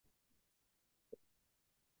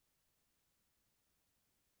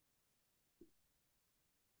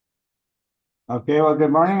Okay, well,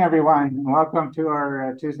 good morning, everyone, and welcome to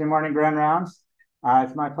our Tuesday morning grand rounds.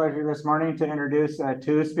 It's my pleasure this morning to introduce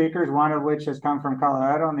two speakers, one of which has come from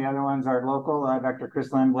Colorado, and the other one's our local, Dr. Chris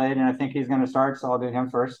Lindblade, and I think he's going to start, so I'll do him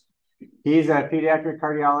first. He's a pediatric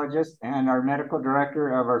cardiologist and our medical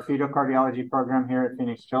director of our fetal cardiology program here at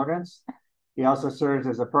Phoenix Children's. He also serves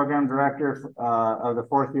as a program director of the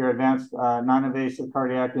fourth year advanced non-invasive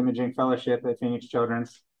cardiac imaging fellowship at Phoenix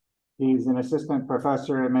Children's. He's an assistant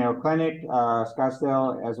professor at Mayo Clinic,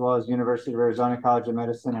 Scottsdale, as well as University of Arizona College of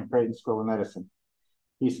Medicine and Creighton School of Medicine.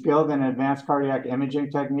 He's skilled in advanced cardiac imaging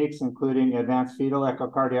techniques, including advanced fetal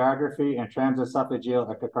echocardiography and transesophageal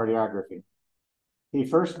echocardiography. He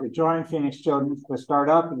first joined Phoenix Children's to start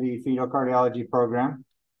up the fetal cardiology program,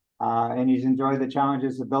 and he's enjoyed the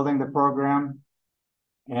challenges of building the program,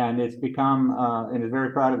 and it's become, and is very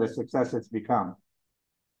proud of the success it's become.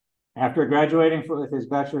 After graduating with his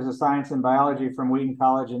Bachelor's of Science in Biology from Wheaton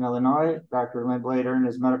College in Illinois, Dr. Lindblade earned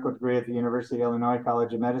his medical degree at the University of Illinois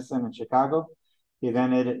College of Medicine in Chicago. He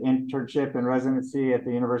then did an internship and residency at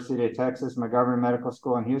the University of Texas McGovern Medical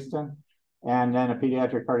School in Houston, and then a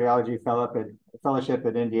pediatric cardiology fellowship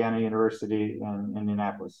at Indiana University in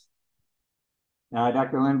Indianapolis.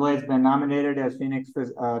 Dr. Lindblade's been nominated as Phoenix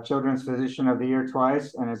Children's Physician of the Year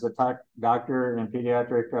twice and is a top doctor in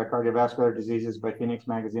pediatric cardiovascular diseases by Phoenix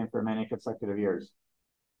Magazine for many consecutive years.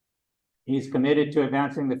 He's committed to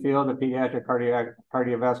advancing the field of pediatric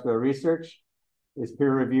cardiovascular research. His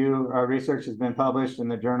peer review research has been published in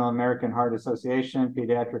the Journal American Heart Association,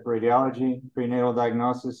 Pediatric Radiology, Prenatal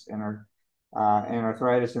Diagnosis, and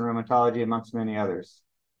Arthritis and Rheumatology, amongst many others.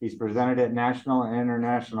 He's presented at national and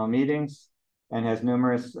international meetings and has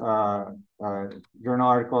numerous journal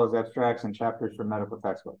articles, abstracts, and chapters from medical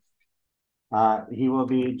textbooks. He will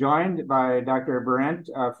be joined by Dr. Behrendt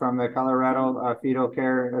from the Colorado Fetal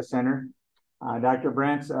Care Center. Dr.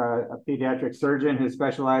 Behrendt's a pediatric surgeon who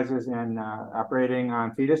specializes in operating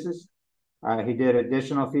on fetuses. He did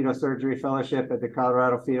additional fetal surgery fellowship at the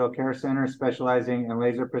Colorado Fetal Care Center, specializing in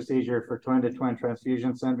laser procedure for twin-to-twin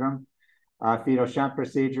transfusion syndrome, fetal shunt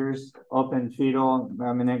procedures, open fetal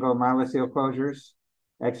meningomyelocele closures,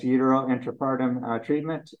 ex utero intrapartum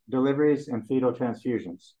treatment, deliveries, and fetal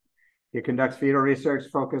transfusions. He conducts fetal research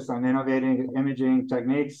focused on innovating imaging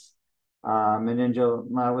techniques,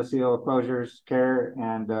 meningomyelocele closures care,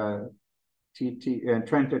 and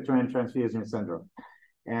twin-to-twin transfusion syndrome.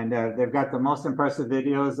 And they've got the most impressive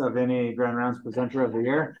videos of any Grand Rounds presenter of the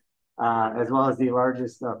year, as well as the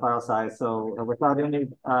largest file size. So without any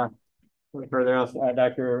further else,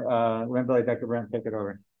 Dr. Lindblade, Dr. Behrendt, take it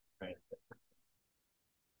over. Right.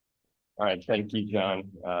 All right, thank you, John.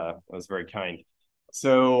 That was very kind.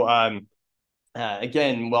 So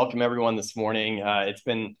again, welcome everyone this morning. It's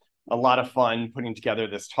been a lot of fun putting together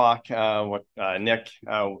this talk with Nick.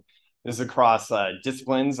 This is across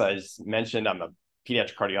disciplines. As mentioned, I'm a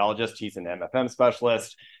pediatric cardiologist. He's an MFM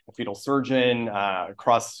specialist, a fetal surgeon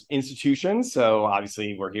across institutions. So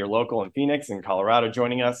obviously we're here local in Phoenix and Colorado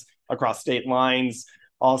joining us across state lines.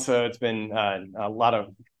 Also, it's been a lot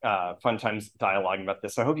of fun times dialoguing about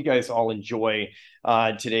this. So I hope you guys all enjoy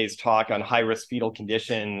today's talk on high-risk fetal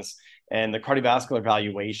conditions and the cardiovascular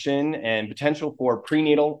evaluation and potential for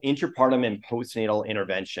prenatal, intrapartum, and postnatal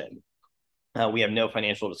intervention. We have no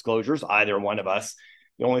financial disclosures, either one of us.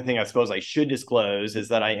 The only thing I suppose I should disclose is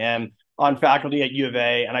that I am on faculty at U of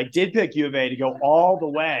A, and I did pick U of A to go all the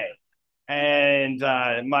way. And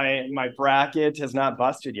my bracket has not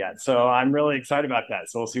busted yet. So I'm really excited about that.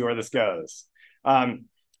 So we'll see where this goes. All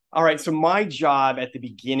right, so my job at the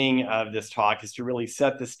beginning of this talk is to really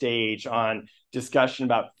set the stage on discussion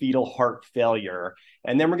about fetal heart failure.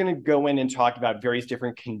 And then we're going to go in and talk about various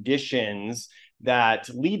different conditions that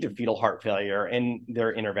lead to fetal heart failure and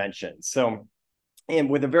their interventions. So, and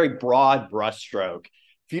with a very broad brushstroke,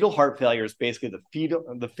 fetal heart failure is basically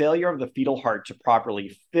the failure of the fetal heart to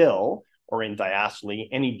properly fill, or in diastole,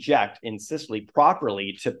 and eject in systole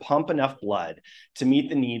properly to pump enough blood to meet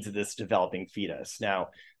the needs of this developing fetus.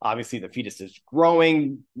 Now, obviously the fetus is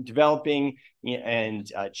growing, developing, and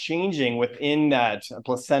changing within that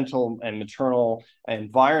placental and maternal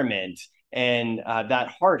environment. And that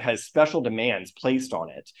heart has special demands placed on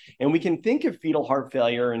it. And we can think of fetal heart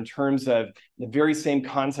failure in terms of the very same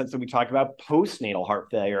concepts that we talk about postnatal heart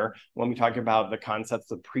failure when we talk about the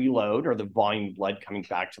concepts of preload, or the volume of blood coming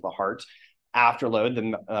back to the heart, afterload,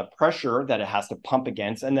 the pressure that it has to pump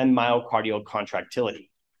against, and then myocardial contractility.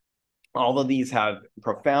 All of these have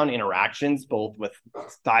profound interactions, both with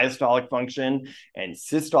diastolic function and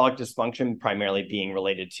systolic dysfunction, primarily being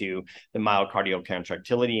related to the myocardial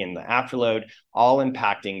contractility and the afterload, all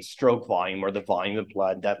impacting stroke volume, or the volume of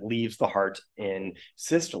blood that leaves the heart in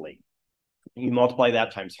systole. You multiply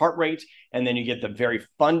that times heart rate, and then you get the very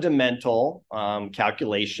fundamental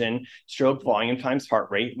calculation, stroke volume times heart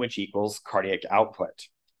rate, which equals cardiac output.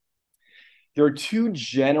 There are two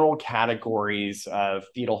general categories of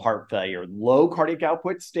fetal heart failure: low cardiac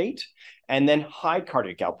output state and then high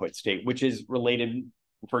cardiac output state, which is related,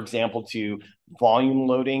 for example, to volume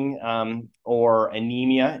loading or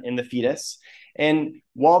anemia in the fetus. And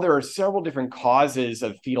while there are several different causes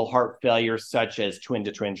of fetal heart failure, such as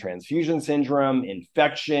twin-to-twin transfusion syndrome,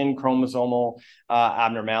 infection, chromosomal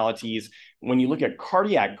abnormalities, when you look at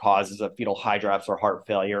cardiac causes of fetal hydrops or heart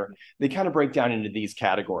failure, they kind of break down into these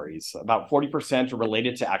categories. About 40% are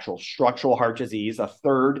related to actual structural heart disease, a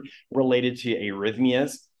third related to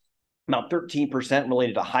arrhythmias, about 13%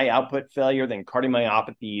 related to high output failure, then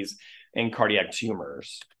cardiomyopathies and cardiac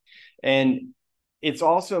tumors. And it's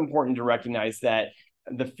also important to recognize that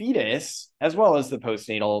the fetus, as well as the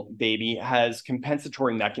postnatal baby, has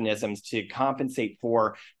compensatory mechanisms to compensate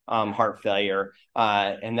for heart failure.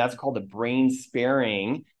 And that's called the brain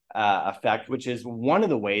sparing effect, which is one of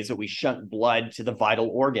the ways that we shunt blood to the vital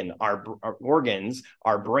organ, our organs,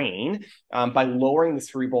 our brain, by lowering the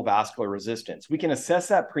cerebral vascular resistance. We can assess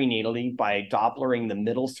that prenatally by Dopplering the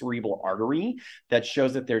middle cerebral artery. That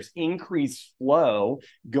shows that there's increased flow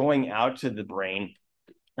going out to the brain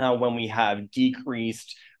when we have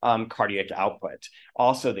decreased cardiac output.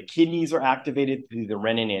 Also, the kidneys are activated through the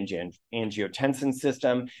renin-angiotensin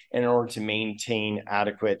system in order to maintain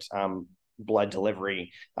adequate blood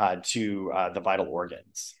delivery to the vital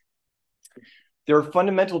organs. There are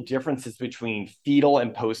fundamental differences between fetal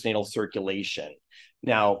and postnatal circulation.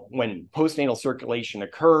 Now, when postnatal circulation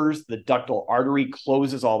occurs, the ductal artery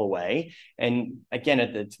closes all the way. And again,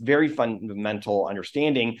 at its very fundamental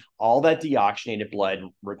understanding, all that deoxygenated blood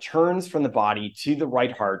returns from the body to the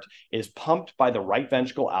right heart, is pumped by the right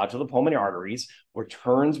ventricle out to the pulmonary arteries,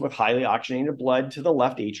 returns with highly oxygenated blood to the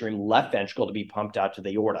left atrium, left ventricle to be pumped out to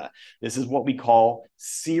the aorta. This is what we call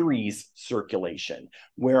series circulation,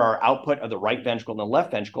 where our output of the right ventricle and the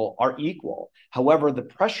left ventricle are equal. However, the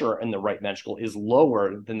pressure in the right ventricle is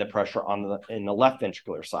lower than the pressure in the left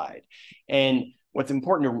ventricular side. And what's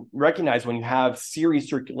important to recognize, when you have series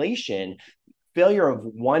circulation, failure of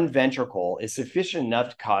one ventricle is sufficient enough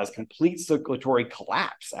to cause complete circulatory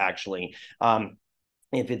collapse, actually,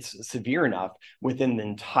 if it's severe enough within the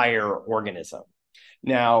entire organism.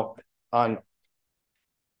 Now,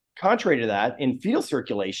 contrary to that, in fetal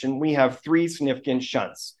circulation, we have three significant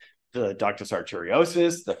shunts: the ductus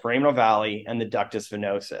arteriosus, the foraminal valley, and the ductus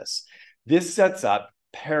venosus. This sets up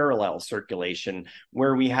parallel circulation,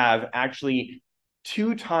 where we have actually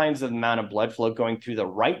 2 times the amount of blood flow going through the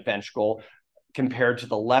right ventricle compared to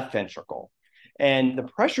the left ventricle. And the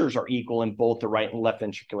pressures are equal in both the right and left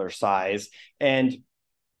ventricular size. And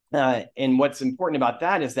what's important about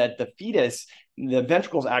that is that the fetus, the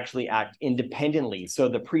ventricles actually act independently. So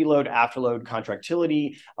the preload, afterload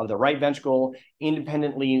contractility of the right ventricle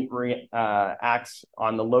independently acts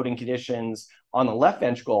on the loading conditions on the left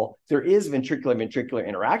ventricle. There is ventricular-ventricular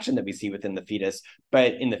interaction that we see within the fetus,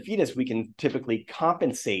 but in the fetus, we can typically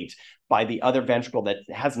compensate by the other ventricle that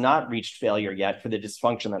has not reached failure yet for the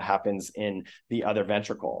dysfunction that happens in the other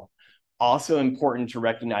ventricle. Also important to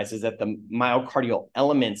recognize is that the myocardial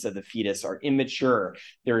elements of the fetus are immature.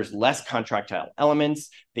 There's less contractile elements.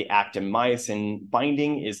 The actin myosin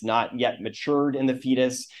binding is not yet matured in the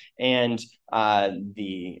fetus. And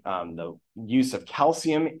the use of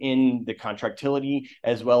calcium in the contractility,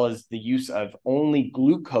 as well as the use of only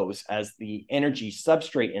glucose as the energy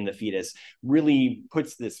substrate in the fetus, really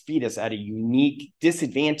puts this fetus at a unique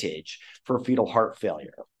disadvantage for fetal heart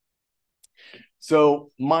failure. So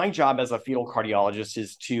my job as a fetal cardiologist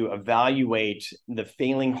is to evaluate the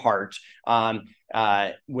failing heart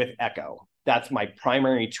with echo. That's my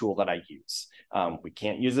primary tool that I use. We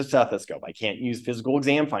can't use a stethoscope. I can't use physical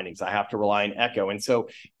exam findings. I have to rely on echo. And so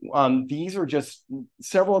these are just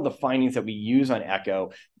several of the findings that we use on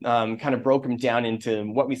echo, kind of broken down into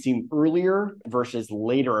what we see earlier versus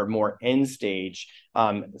later, more end stage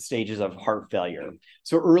stages of heart failure.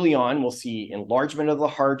 So early on, we'll see enlargement of the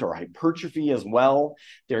heart or hypertrophy as well.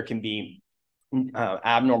 There can be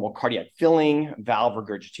abnormal cardiac filling, valve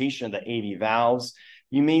regurgitation of the AV valves.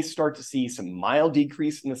 You may start to see some mild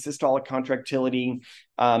decrease in the systolic contractility,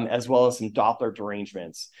 as well as some Doppler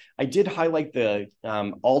derangements. I did highlight the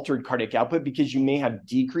altered cardiac output because you may have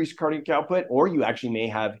decreased cardiac output, or you actually may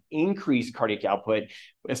have increased cardiac output,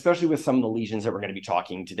 especially with some of the lesions that we're going to be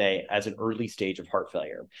talking today as an early stage of heart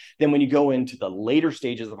failure. Then when you go into the later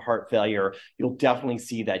stages of heart failure, you'll definitely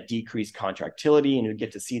see that decreased contractility, and you'll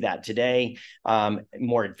get to see that today.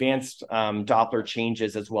 More advanced Doppler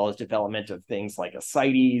changes, as well as development of things like ascites,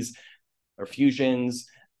 effusions,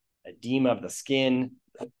 edema of the skin,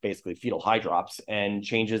 basically fetal hydrops, and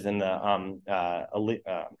changes in the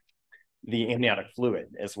amniotic fluid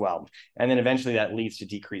as well. And then eventually that leads to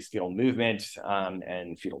decreased fetal movement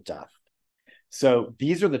and fetal death. So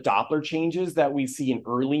these are the Doppler changes that we see in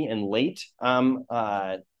early and late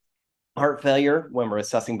heart failure when we're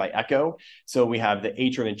assessing by echo. So we have the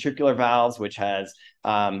atrioventricular valves, which has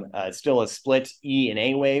still a split E and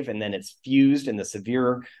A wave, and then it's fused in the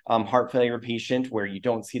severe heart failure patient where you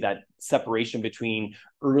don't see that separation between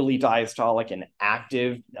early diastolic and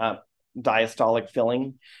active diastolic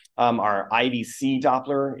filling. Our IVC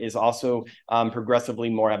Doppler is also progressively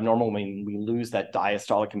more abnormal when we lose that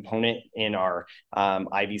diastolic component in our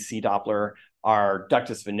IVC Doppler. Our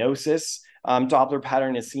ductus venosus Doppler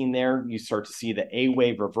pattern is seen there. You start to see the A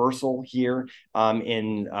wave reversal here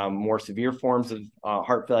in more severe forms of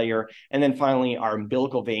heart failure. And then finally, our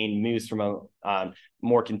umbilical vein moves from a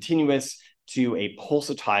more continuous to a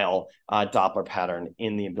pulsatile Doppler pattern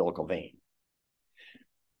in the umbilical vein.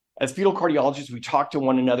 As fetal cardiologists, we talk to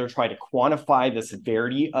one another, try to quantify the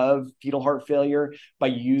severity of fetal heart failure by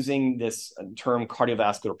using this term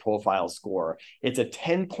cardiovascular profile score. It's a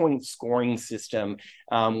 10-point scoring system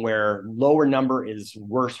where lower number is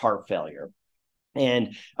worse heart failure.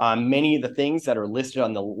 And many of the things that are listed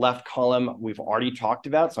on the left column, we've already talked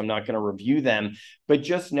about, so I'm not going to review them, but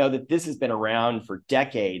just know that this has been around for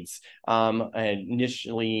decades,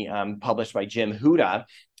 initially published by Jim Huda,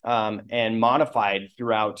 and modified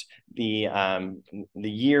throughout the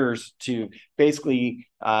years to basically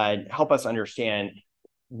help us understand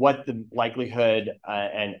what the likelihood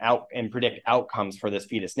and predict outcomes for this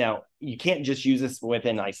fetus. Now, you can't just use this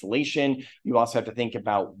within isolation. You also have to think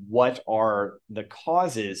about what are the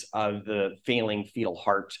causes of the failing fetal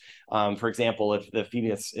heart. For example, if the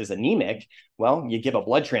fetus is anemic, well, you give a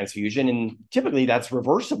blood transfusion, and typically that's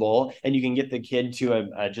reversible, and you can get the kid to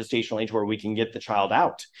a gestational age where we can get the child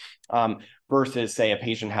out. Versus, say, a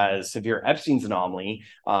patient has severe Epstein's anomaly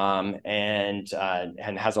and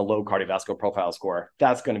has a low cardiovascular profile score.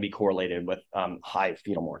 That's going to be correlated with high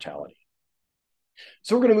fetal mortality.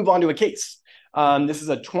 So we're going to move on to a case. This is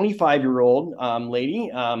a 25-year-old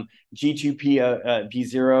lady,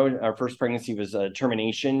 G2P0. Our first pregnancy was a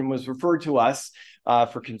termination, was referred to us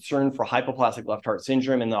for concern for hypoplastic left heart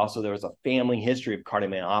syndrome, and also there was a family history of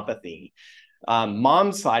cardiomyopathy.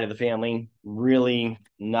 Mom's side of the family, really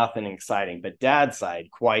nothing exciting, but dad's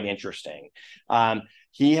side, quite interesting.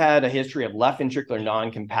 He had a history of left ventricular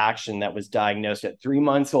non-compaction that was diagnosed at 3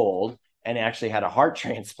 months old and actually had a heart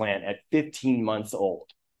transplant at 15 months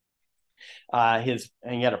old. And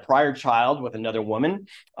he had a prior child with another woman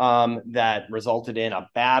that resulted in a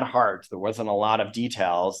bad heart. There wasn't a lot of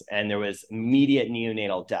details, and there was immediate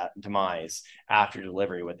neonatal demise after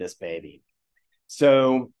delivery with this baby.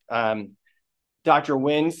 So Dr.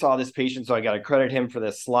 Nguyen saw this patient, so I got to credit him for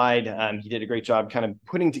this slide. He did a great job kind of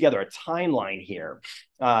putting together a timeline here.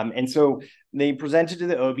 And so they presented to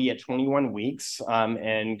the OB at 21 weeks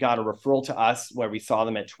and got a referral to us where we saw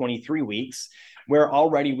them at 23 weeks, where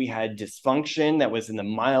already we had dysfunction that was in the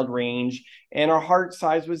mild range, and our heart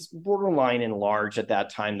size was borderline enlarged at that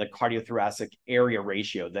time. The cardiothoracic area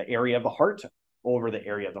ratio, the area of the heart over the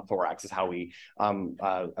area of the thorax, is how we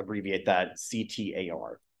abbreviate that,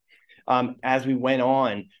 CTAR. As we went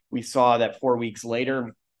on, we saw that 4 weeks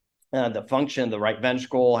later, the function of the right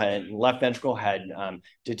ventricle and left ventricle had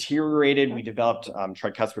deteriorated. We developed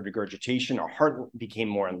tricuspid regurgitation. Our heart became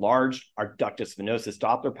more enlarged. Our ductus venosus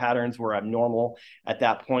Doppler patterns were abnormal at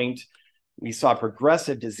that point. We saw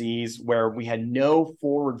progressive disease where we had no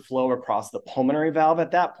forward flow across the pulmonary valve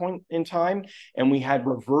at that point in time, and we had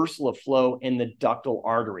reversal of flow in the ductal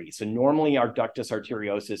artery. So normally our ductus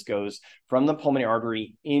arteriosus goes from the pulmonary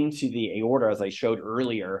artery into the aorta, as I showed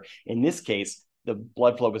earlier. In this case, the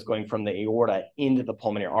blood flow was going from the aorta into the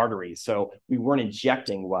pulmonary artery. So we weren't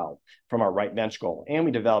injecting well from our right ventricle. And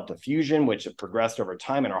we developed effusion, which progressed over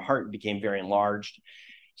time, and our heart became very enlarged.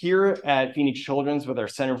 Here at Phoenix Children's with our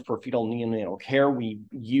Center for Fetal Neonatal Care, we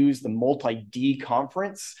use the multi-D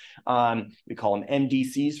conference. We call them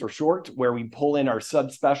MDCs for short, where we pull in our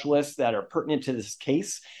subspecialists that are pertinent to this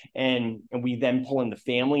case, and we then pull in the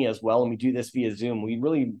family as well, and we do this via Zoom. We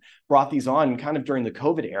really brought these on kind of during the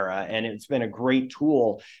COVID era, and it's been a great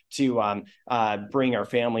tool to bring our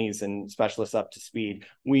families and specialists up to speed.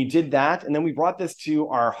 We did that, and then we brought this to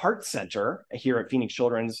our heart center here at Phoenix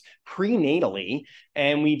Children's prenatally,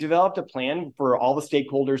 and we developed a plan for all the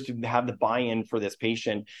stakeholders to have the buy-in for this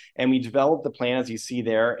patient. And we developed the plan, as you see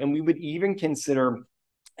there, and we would even consider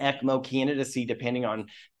ECMO candidacy depending on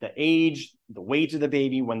the age, the weight of the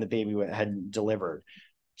baby, when the baby had delivered.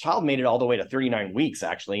 child made it all the way to 39 weeks,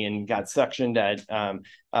 actually, and got sectioned at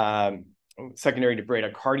secondary to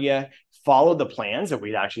bradycardia, followed the plans that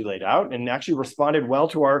we'd actually laid out, and actually responded well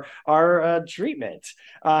to our treatment.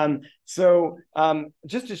 Just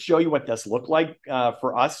to show you what this looked like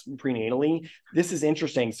for us prenatally, this is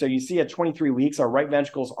interesting. So you see at 23 weeks, our right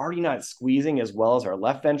ventricle is already not squeezing as well as our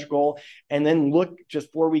left ventricle. And then look,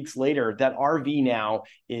 just 4 weeks later, that RV now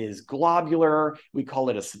is globular. We call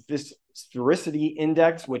it a sphericity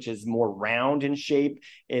index, which is more round in shape.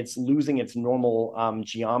 It's losing its normal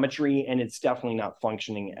geometry, and it's definitely not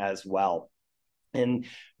functioning as well. And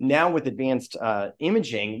now with advanced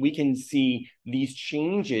imaging, we can see these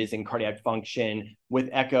changes in cardiac function with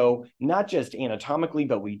echo, not just anatomically,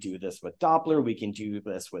 but we do this with Doppler, we can do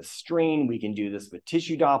this with strain, we can do this with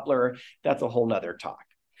tissue Doppler. That's a whole nother talk.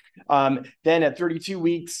 Then at 32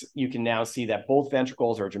 weeks, you can now see that both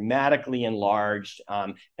ventricles are dramatically enlarged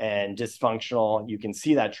and dysfunctional. You can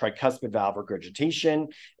see that tricuspid valve regurgitation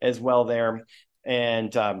as well there.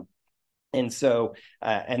 And then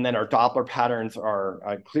our Doppler patterns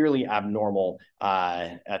are clearly abnormal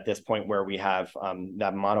at this point where we have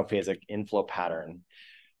that monophasic inflow pattern.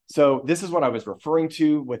 So this is what I was referring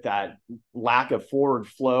to with that lack of forward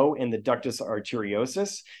flow in the ductus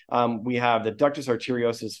arteriosus. We have the ductus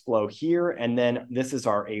arteriosus flow here, and then this is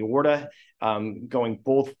our aorta going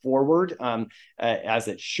both forward as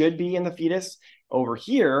it should be in the fetus. Over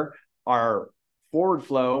here, our forward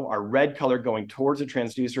flow, our red color going towards the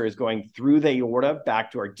transducer, is going through the aorta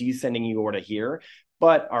back to our descending aorta here.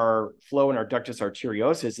 But our flow in our ductus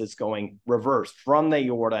arteriosus is going reverse from the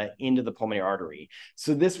aorta into the pulmonary artery.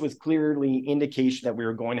 So this was clearly indication that we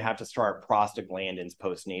were going to have to start prostaglandins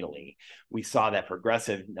postnatally. We saw that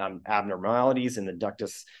progressive abnormalities in the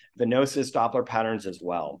ductus venosus Doppler patterns as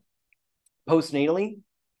well. Postnatally,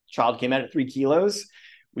 child came out at 3 kilos.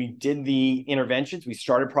 We did the interventions. We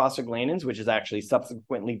started prostaglandins, which has actually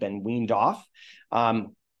subsequently been weaned off.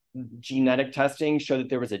 Genetic testing showed that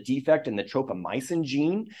there was a defect in the tropomyosin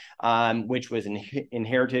gene, which was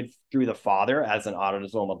inherited through the father as an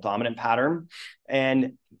autosomal dominant pattern.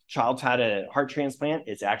 And child's had a heart transplant.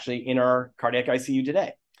 It's actually in our cardiac ICU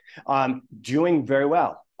today. Doing very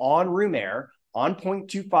well on room air, on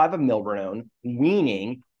 0.25 of milrinone,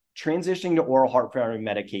 weaning, transitioning to oral heart failure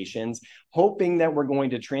medications, hoping that we're going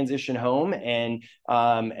to transition home and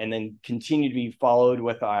then continue to be followed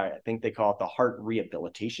with our, I think they call it the heart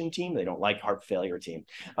rehabilitation team. They don't like heart failure team.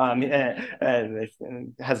 It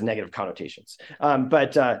has negative connotations.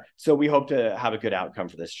 So we hope to have a good outcome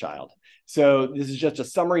for this child. So this is just a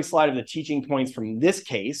summary slide of the teaching points from this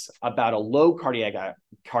case about a low cardiac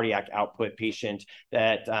output patient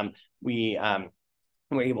that we're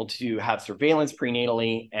able to have surveillance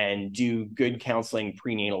prenatally and do good counseling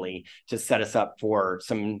prenatally to set us up for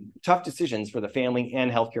some tough decisions for the family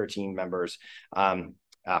and healthcare team members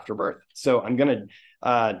after birth. So I'm going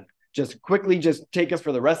to just quickly take us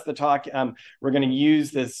for the rest of the talk. We're going to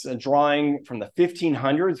use this drawing from the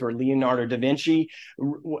 1500s where Leonardo da Vinci,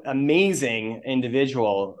 amazing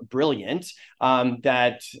individual, brilliant,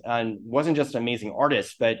 that wasn't just an amazing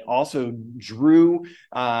artist, but also drew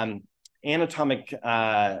anatomic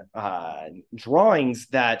drawings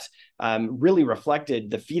that really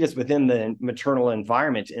reflected the fetus within the maternal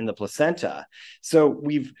environment in the placenta. So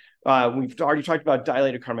we've already talked about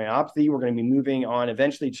dilated cardiomyopathy. We're going to be moving on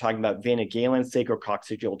eventually to talking about vena Galen,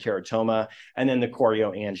 sacrococcygeal teratoma, and then the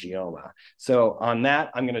chorioangioma. So on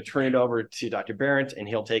that, I'm going to turn it over to Dr. Behrendt, and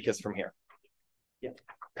he'll take us from here. Yeah.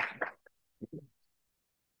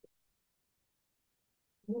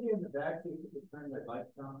 Maybe in the back, you could turn the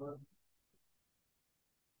lights on.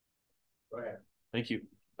 Go ahead. Thank you.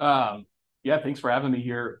 Yeah, thanks for having me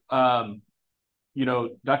here. You know,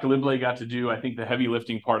 Dr. Lindblade got to do, I think, the heavy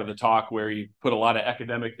lifting part of the talk where he put a lot of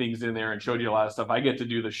academic things in there and showed you a lot of stuff. I get to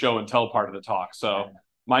do the show and tell part of the talk. So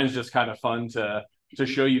mine's just kind of fun to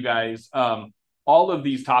show you guys. All of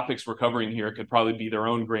these topics we're covering here could probably be their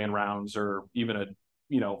own grand rounds or even a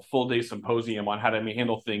full day symposium on how to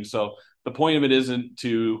handle things. So the point of it isn't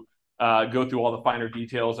to go through all the finer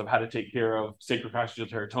details of how to take care of sacrococcygeal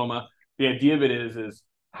teratoma. The idea of it is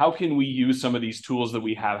how can we use some of these tools that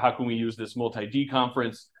we have? How can we use this multi-D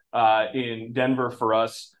conference in Denver for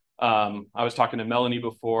us? I was talking to Melanie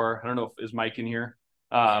before. I don't know if is Mike in here,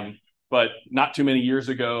 but not too many years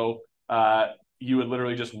ago, you would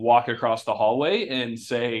literally just walk across the hallway and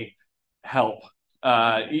say, help.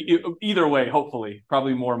 Either way, hopefully,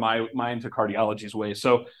 probably more mine to cardiology's way.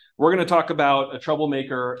 So we're going to talk about a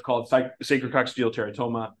troublemaker called sacrococcygeal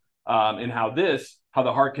teratoma and how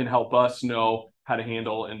the heart can help us know how to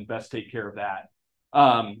handle and best take care of that.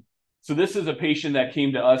 So this is a patient that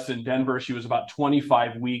came to us in Denver. She was about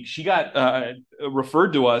 25 weeks. She got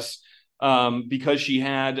referred to us because she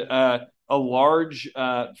had a large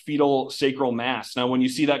fetal sacral mass. Now, when you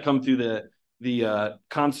see that come through the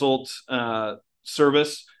consult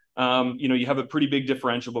service, you have a pretty big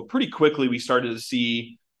differential, but pretty quickly we started to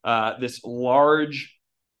see this large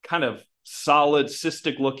kind of solid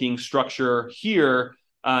cystic looking structure here.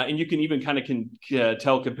 And you can even kind of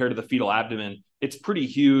tell compared to the fetal abdomen, it's pretty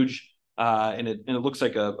huge. And it looks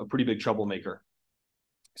like a pretty big troublemaker.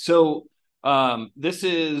 So this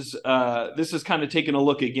is kind of taking a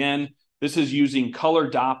look again. This is using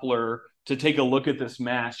color Doppler to take a look at this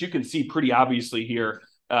mass. You can see pretty obviously here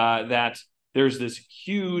that there's this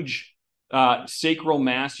huge sacral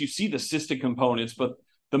mass. You see the cystic components, but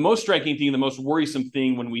the most striking thing, the most worrisome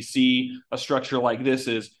thing when we see a structure like this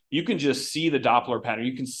is you can just see the Doppler pattern.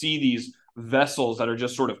 You can see these vessels that are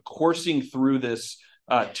just sort of coursing through this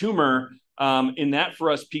tumor, and that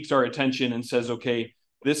for us piques our attention and says, okay,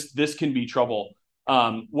 this can be trouble.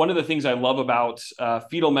 One of the things I love about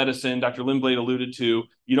fetal medicine, Dr. Lindblade alluded to,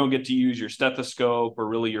 you don't get to use your stethoscope or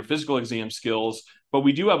really your physical exam skills, but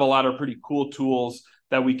we do have a lot of pretty cool tools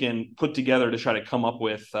that we can put together to try to come up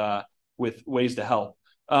with ways to help.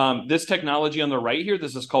 This technology on the right here,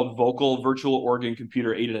 this is called vocal virtual organ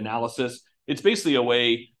computer aided analysis. It's basically a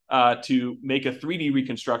way to make a 3D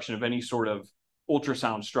reconstruction of any sort of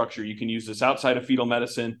ultrasound structure. You can use this outside of fetal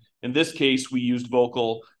medicine. In this case, we used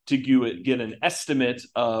vocal to get an estimate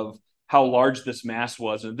of how large this mass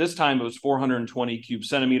was. And this time it was 420 cubic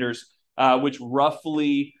centimeters, which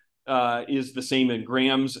roughly is the same in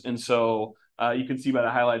grams. And so you can see by the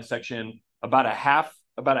highlighted section, about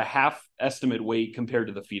a half estimate weight compared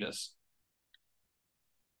to the fetus.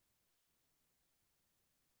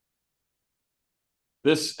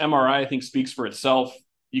 This MRI, I think, speaks for itself.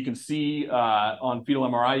 You can see on fetal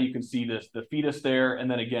MRI, you can see the fetus there. And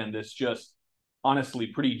then again, this just honestly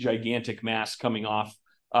pretty gigantic mass coming off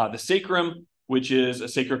the sacrum, which is a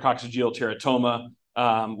sacrococcygeal teratoma,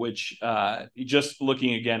 which just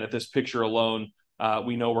looking again at this picture alone,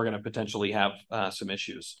 we know we're going to potentially have some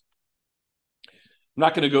issues. I'm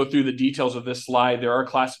not going to go through the details of this slide. There are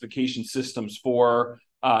classification systems for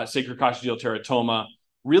sacrococcygeal teratoma.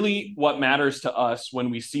 Really, what matters to us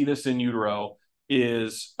when we see this in utero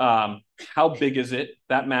is how big is it?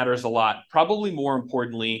 That matters a lot. Probably more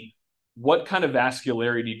importantly, what kind of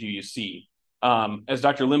vascularity do you see? As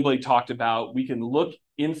Dr. Lindblade talked about, we can look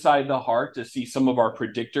inside the heart to see some of our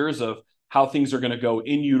predictors of how things are going to go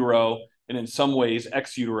in utero and in some ways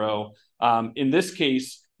ex utero. In this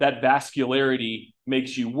case, that vascularity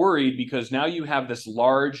makes you worried because now you have this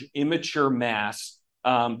large immature mass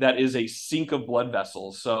that is a sink of blood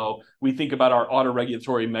vessels. So we think about our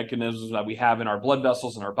autoregulatory mechanisms that we have in our blood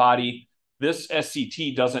vessels in our body. This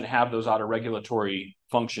SCT doesn't have those autoregulatory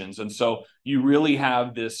functions. And so you really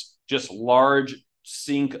have this just large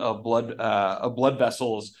sink of blood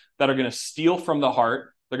vessels that are going to steal from the heart.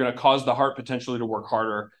 They're going to cause the heart potentially to work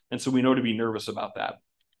harder. And so we know to be nervous about that.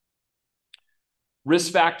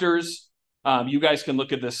 Risk factors. You guys can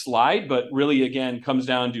look at this slide, but really, again, comes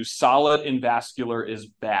down to solid and vascular is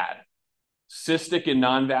bad. Cystic and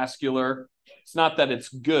non-vascular, it's not that it's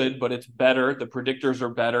good, but it's better. The predictors are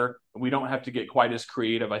better. We don't have to get quite as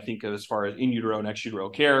creative, I think, as far as in utero and ex utero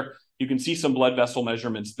care. You can see some blood vessel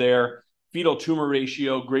measurements there. Fetal tumor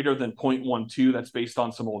ratio greater than 0.12. That's based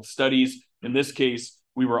on some old studies. In this case,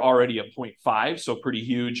 we were already at 0.5, so pretty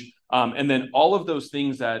huge. And then all of those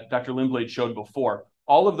things that Dr. Lindblade showed before,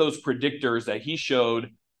 all of those predictors that he showed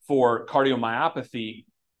for cardiomyopathy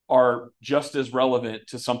are just as relevant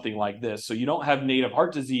to something like this. So you don't have native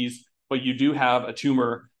heart disease, but you do have a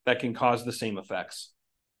tumor that can cause the same effects.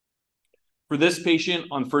 For this patient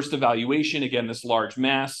on first evaluation, again, this large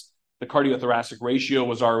mass, the cardiothoracic ratio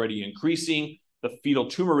was already increasing. The fetal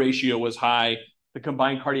tumor ratio was high. The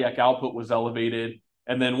combined cardiac output was elevated.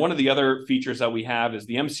 And then one of the other features that we have is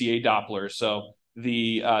the MCA Doppler. So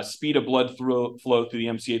the speed of blood flow through the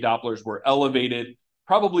MCA Dopplers were elevated,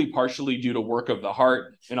 probably partially due to work of the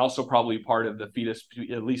heart and also probably part of the fetus,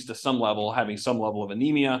 at least to some level, having some level of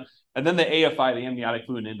anemia. And then the AFI, the amniotic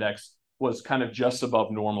fluid index, was kind of just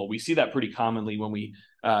above normal. We see that pretty commonly when we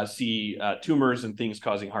see tumors and things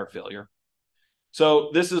causing heart failure. So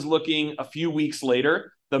this is looking a few weeks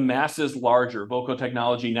later. The mass is larger. Voco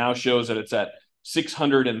technology now shows that it's at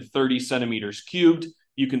 630 centimeters cubed.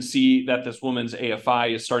 You can see that this woman's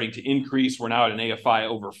AFI is starting to increase. We're now at an AFI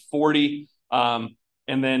over 40. And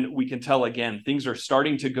then we can tell, again, things are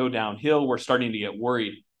starting to go downhill. We're starting to get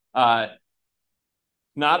worried.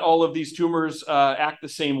 Not all of these tumors act the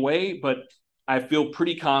same way, but I feel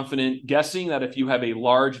pretty confident guessing that if you have a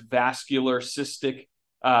large vascular cystic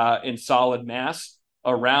and solid mass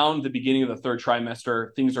around the beginning of the third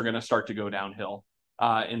trimester, things are going to start to go downhill.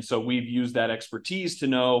 And so we've used that expertise to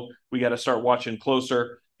know we got to start watching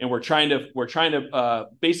closer. And we're trying to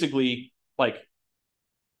basically like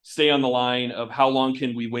stay on the line of how long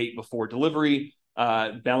can we wait before delivery,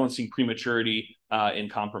 balancing prematurity and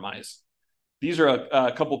compromise. These are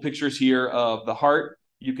a couple pictures here of the heart.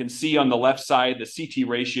 You can see on the left side, the CT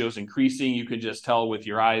ratio is increasing. You can just tell with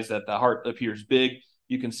your eyes that the heart appears big.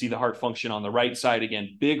 You can see the heart function on the right side.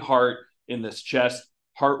 Again, big heart in this chest,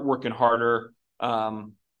 heart working harder.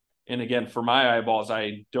 And again, for my eyeballs,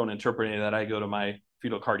 I don't interpret any of that. I go to my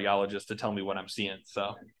fetal cardiologist to tell me what I'm seeing.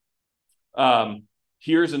 So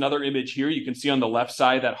here's another image here. You can see on the left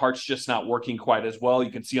side that heart's just not working quite as well.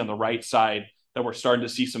 You can see on the right side that we're starting to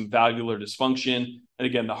see some valvular dysfunction. And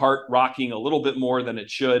again, the heart rocking a little bit more than it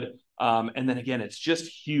should. And then again, it's just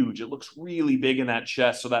huge. It looks really big in that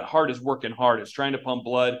chest. So that heart is working hard. It's trying to pump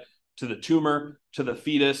blood to the tumor, to the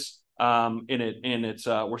fetus.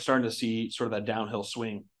 We're starting to see sort of that downhill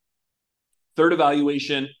swing. Third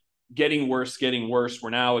evaluation, getting worse.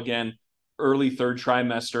 We're now, again, early third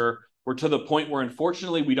trimester. We're to the point where,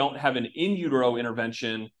 unfortunately, we don't have an in utero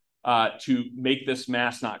intervention to make this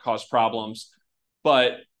mass not cause problems,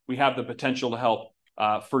 but we have the potential to help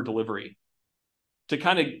for delivery. To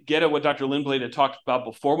kind of get at what Dr. Lindblade had talked about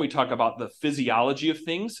before, we talk about the physiology of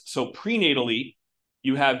things. So prenatally,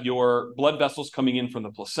 you have your blood vessels coming in from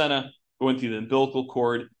the placenta, going through the umbilical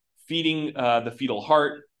cord, feeding the fetal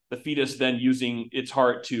heart, the fetus then using its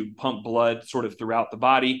heart to pump blood sort of throughout the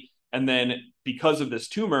body. And then because of this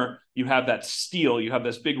tumor, you have that steal, you have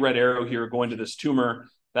this big red arrow here going to this tumor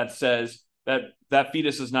that says that that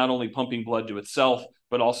fetus is not only pumping blood to itself,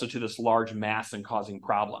 but also to this large mass and causing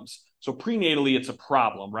problems. So prenatally, it's a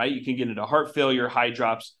problem, right? You can get into heart failure, high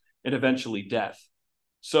drops, and eventually death.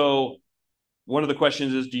 So one of the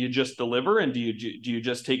questions is, do you just deliver and do you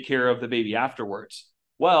just take care of the baby afterwards?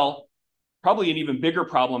 Well, probably an even bigger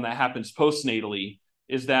problem that happens postnatally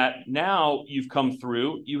is that now you've come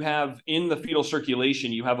through, you have in the fetal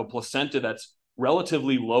circulation, you have a placenta that's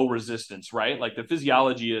relatively low resistance, right? Like the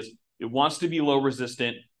physiology is it wants to be low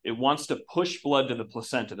resistant. It wants to push blood to the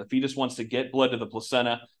placenta. The fetus wants to get blood to the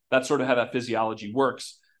placenta. That's sort of how that physiology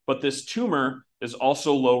works. But this tumor is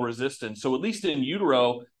also low resistance. So at least in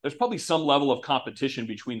utero, there's probably some level of competition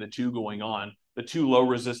between the two going on, the two low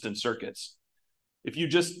resistance circuits. If you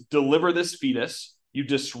just deliver this fetus, you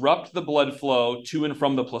disrupt the blood flow to and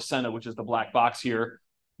from the placenta, which is the black box here.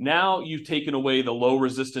 Now you've taken away the low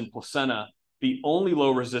resistant placenta. The only low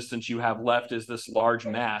resistance you have left is this large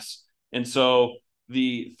mass. And so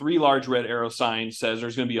the 3 large red arrow signs says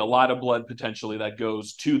there's going to be a lot of blood potentially that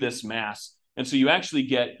goes to this mass. And so you can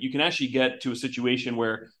actually get to a situation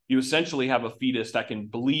where you essentially have a fetus that can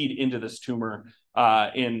bleed into this tumor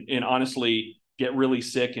and honestly get really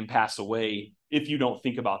sick and pass away if you don't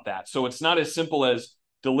think about that. So it's not as simple as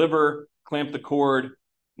deliver, clamp the cord,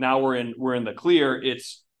 now we're in the clear.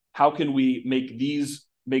 It's how can we make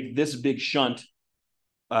this big shunt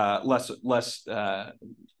less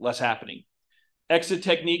happening. Exit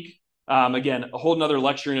technique, again, a whole nother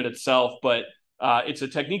lecture in it itself, but it's a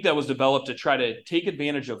technique that was developed to try to take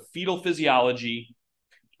advantage of fetal physiology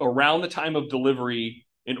around the time of delivery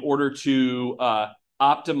in order to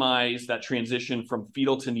optimize that transition from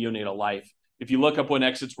fetal to neonatal life. If you look up when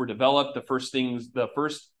exits were developed, the first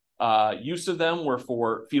use of them were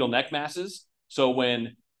for fetal neck masses. So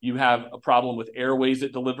when you have a problem with airways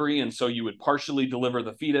at delivery, and so you would partially deliver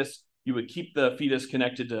the fetus, you would keep the fetus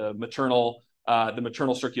connected to the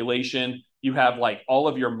maternal circulation. You have like all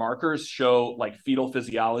of your markers show like fetal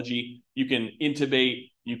physiology. You can intubate,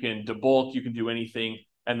 you can debulk, you can do anything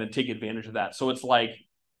and then take advantage of that. So it's like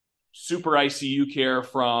super ICU care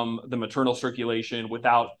from the maternal circulation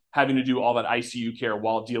without having to do all that ICU care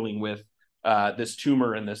while dealing with this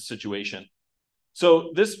tumor in this situation.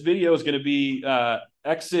 So this video is going to be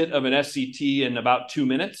exit of an SCT in about 2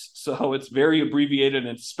 minutes. So it's very abbreviated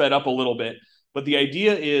and it's sped up a little bit. But the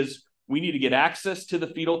idea is we need to get access to the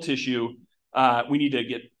fetal tissue. We need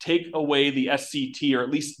to take away the SCT or at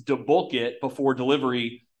least debulk it before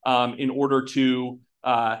delivery in order to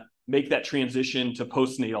make that transition to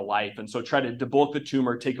postnatal life. And so try to debulk the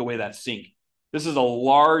tumor, take away that sink. This is a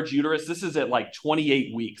large uterus. This is at like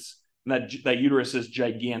 28 weeks. And that uterus is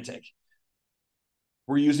gigantic.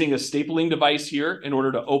 We're using a stapling device here in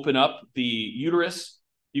order to open up the uterus.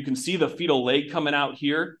 You can see the fetal leg coming out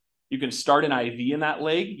here. You can start an IV in that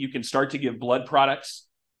leg. You can start to give blood products.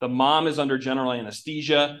 The mom is under general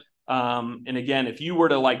anesthesia. And again, if you were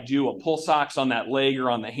to like do a pulse ox on that leg or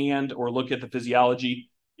on the hand or look at the physiology,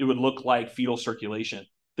 it would look like fetal circulation.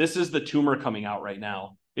 This is the tumor coming out right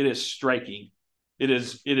now. It is striking. It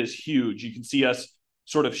is huge. You can see us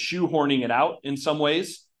sort of shoehorning it out in some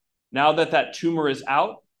ways. Now that tumor is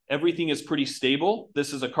out, everything is pretty stable.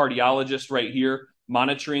 This is a cardiologist right here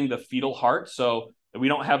monitoring the fetal heart. So we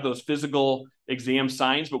don't have those physical exam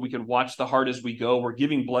signs, but we can watch the heart as we go. We're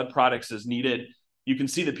giving blood products as needed. You can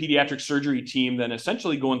see the pediatric surgery team then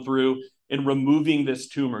essentially going through and removing this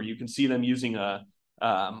tumor. You can see them using a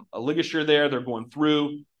ligature there. They're going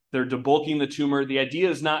through, they're debulking the tumor. The idea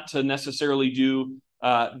is not to necessarily do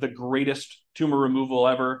the greatest tumor removal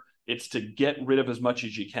ever. It's to get rid of as much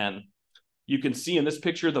as you can. You can see in this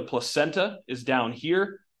picture, the placenta is down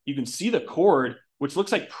here. You can see the cord, which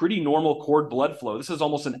looks like pretty normal cord blood flow. This is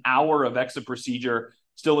almost an hour of exit procedure.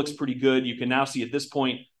 Still looks pretty good. You can now see at this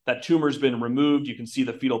point that tumor's been removed. You can see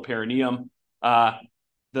the fetal perineum.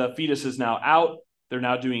 The fetus is now out. They're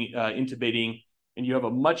now doing intubating, and you have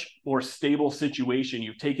a much more stable situation.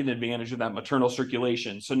 You've taken advantage of that maternal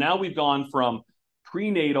circulation. So now we've gone from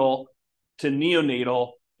prenatal to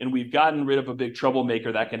neonatal, and we've gotten rid of a big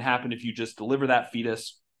troublemaker that can happen if you just deliver that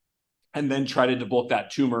fetus and then try to debulk that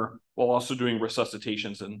tumor while also doing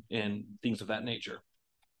resuscitations and things of that nature.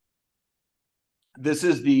 This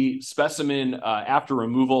is the specimen after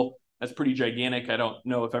removal. That's pretty gigantic. I don't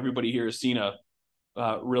know if everybody here has seen a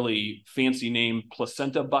really fancy name,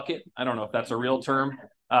 placenta bucket. I don't know if that's a real term.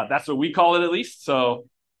 That's what we call it at least. So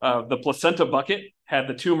the placenta bucket had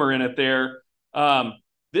the tumor in it there.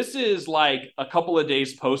 This is like a couple of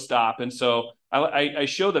days post-op. And so I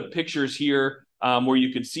show the pictures here where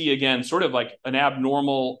you can see, again, sort of like an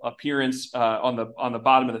abnormal appearance on the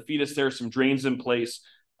bottom of the fetus. There are some drains in place.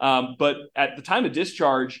 But at the time of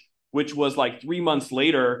discharge, which was like 3 months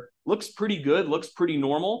later, looks pretty good, looks pretty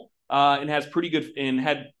normal, and had pretty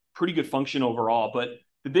good function overall. But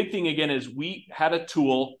the big thing, again, is we had a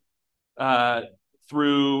tool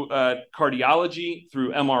through cardiology,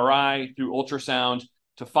 through MRI, through ultrasound,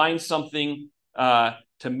 to find something,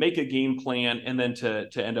 to make a game plan, and then to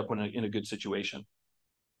end up in a good situation.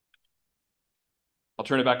 I'll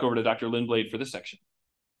turn it back over to Dr. Lindblade for this section.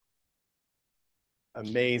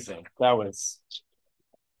 Amazing. That was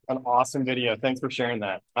an awesome video. Thanks for sharing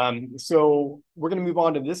that. So we're going to move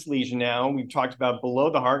on to this lesion now. We've talked about below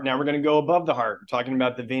the heart. Now we're going to go above the heart, talking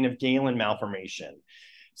about the vein of Galen malformation.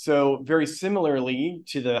 So very similarly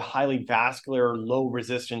to the highly vascular, low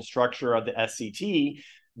resistance structure of the SCT,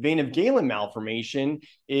 vein of Galen malformation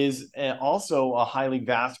is also a highly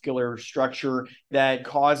vascular structure that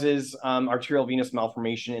causes arterial venous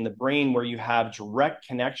malformation in the brain, where you have direct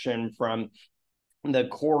connection from the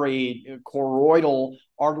choroidal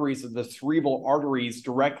arteries of the cerebral arteries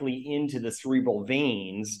directly into the cerebral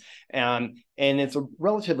veins. And it's a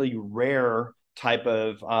relatively rare type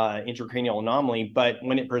of intracranial anomaly, but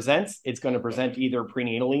when it presents, it's going to present either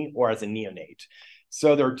prenatally or as a neonate.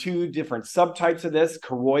 So there are two different subtypes of this.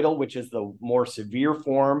 Choroidal, which is the more severe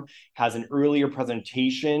form, has an earlier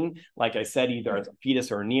presentation. Like I said, either as a fetus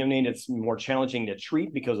or a neonate. It's more challenging to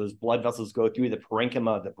treat because those blood vessels go through the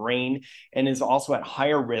parenchyma of the brain, and is also at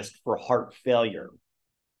higher risk for heart failure.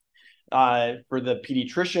 For the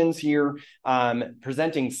pediatricians here,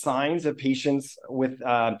 presenting signs of patients with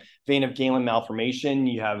vein of Galen malformation,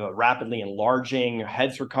 you have a rapidly enlarging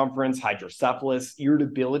head circumference, hydrocephalus,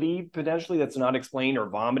 irritability potentially that's not explained, or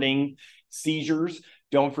vomiting, seizures.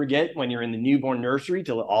 Don't forget, when you're in the newborn nursery,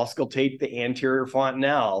 to auscultate the anterior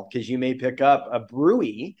fontanelle, because you may pick up a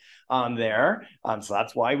bruit there. So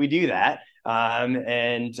that's why we do that.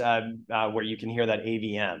 Where you can hear that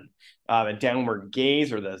AVM. A downward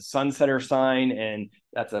gaze, or the sunsetter sign, and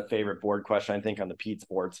that's a favorite board question, I think, on the PEDS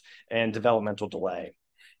boards, and developmental delay.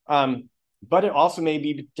 But it also may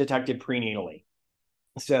be detected prenatally.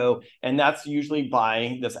 So, and that's usually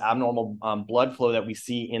by this abnormal blood flow that we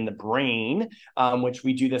see in the brain, which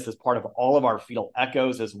we do this as part of all of our fetal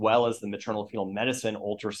echoes, as well as the maternal fetal medicine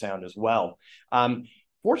ultrasound as well.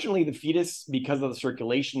 Fortunately, the fetus, because of the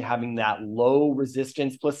circulation having that low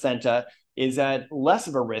resistance placenta, is at less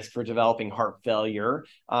of a risk for developing heart failure,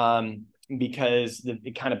 because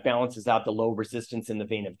it kind of balances out the low resistance in the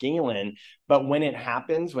vein of Galen. But when it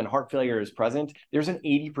happens, when heart failure is present, there's an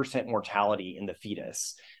 80% mortality in the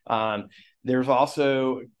fetus. There's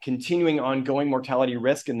also continuing ongoing mortality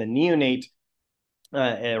risk in the neonate,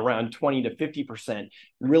 around 20 to 50%,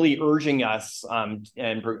 really urging us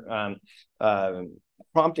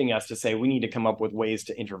prompting us to say we need to come up with ways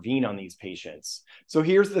to intervene on these patients. So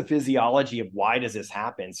here's the physiology of why does this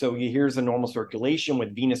happen. So here's a normal circulation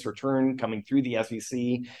with venous return coming through the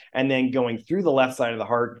SVC and then going through the left side of the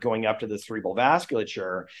heart, going up to the cerebral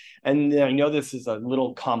vasculature. And I know this is a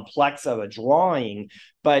little complex of a drawing,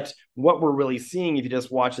 but what we're really seeing, if you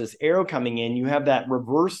just watch this arrow coming in, you have that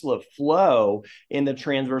reversal of flow in the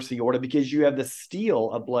transverse aorta because you have the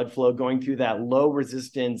steal of blood flow going through that low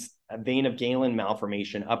resistance vein of Galen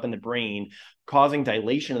malformation up in the brain, causing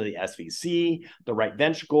dilation of the SVC. The right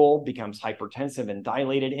ventricle becomes hypertensive and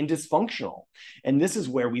dilated and dysfunctional. And this is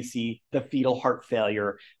where we see the fetal heart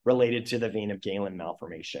failure related to the vein of Galen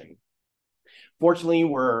malformation. Fortunately,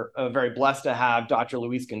 we're very blessed to have Dr.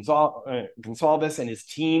 Luis Gonsalves and his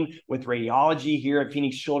team with radiology here at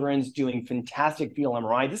Phoenix Children's doing fantastic fetal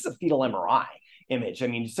MRI. This is a fetal MRI image. I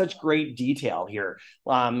mean, such great detail here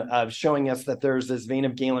of showing us that there's this vein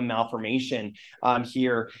of Galen malformation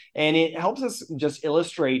here. And it helps us just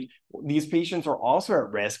illustrate these patients are also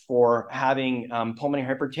at risk for having pulmonary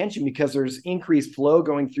hypertension because there's increased flow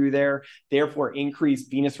going through there, therefore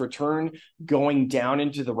increased venous return going down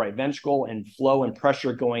into the right ventricle and flow and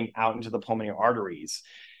pressure going out into the pulmonary arteries.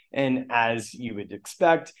 And as you would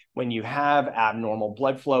expect, when you have abnormal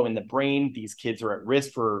blood flow in the brain, these kids are at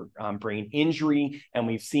risk for brain injury. And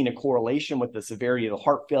we've seen a correlation with the severity of the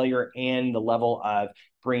heart failure and the level of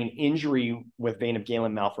brain injury with vein of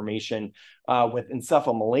Galen malformation, with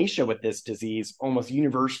encephalomalacia with this disease almost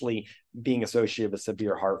universally being associated with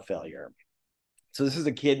severe heart failure. So this is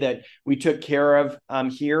a kid that we took care of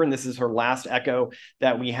here, and this is her last echo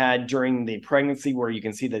that we had during the pregnancy, where you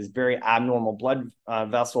can see this very abnormal blood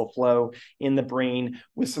vessel flow in the brain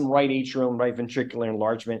with some right atrial and right ventricular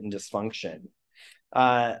enlargement and dysfunction.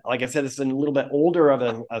 Like I said, this is a little bit older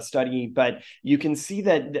of a study, but you can see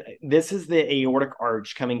that this is the aortic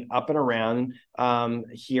arch coming up and around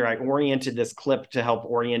here. I oriented this clip to help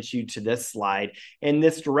orient you to this slide. And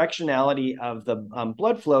this directionality of the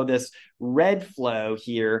blood flow, this red flow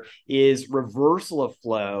here is reversal of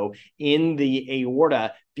flow in the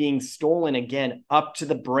aorta being stolen again up to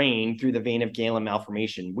the brain through the vein of Galen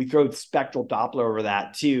malformation. We throw spectral Doppler over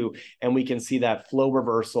that too, and we can see that flow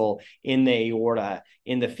reversal in the aorta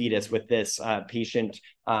in the fetus with this patient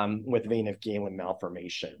with vein of Galen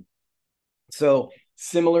malformation. So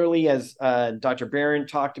similarly, as Dr. Behrendt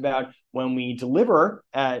talked about, when we deliver,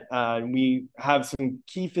 we have some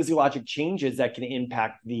key physiologic changes that can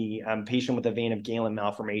impact the patient with a vein of Galen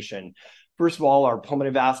malformation. First of all, our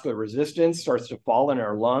pulmonary vascular resistance starts to fall in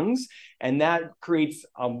our lungs, and that creates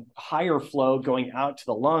a higher flow going out to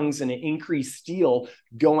the lungs and an increased steal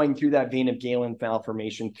going through that vein of Galen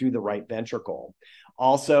malformation through the right ventricle.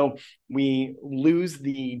 Also, we lose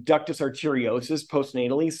the ductus arteriosus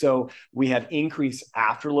postnatally, so we have increased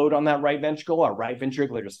afterload on that right ventricle. Our right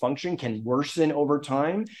ventricular dysfunction can worsen over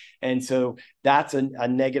time, and so that's a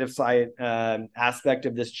negative side aspect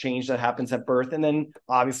of this change that happens at birth. And then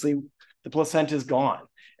obviously the placenta is gone.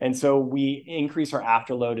 And so we increase our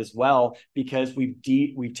afterload as well because we've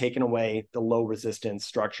taken away the low resistance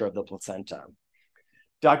structure of the placenta.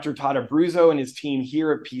 Dr. Todd Abruzzo and his team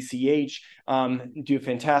here at PCH do a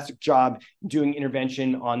fantastic job doing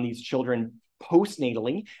intervention on these children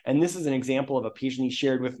postnatally. And this is an example of a patient he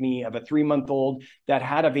shared with me of a 3-month-old that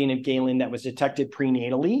had a vein of Galen that was detected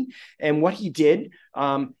prenatally. And what he did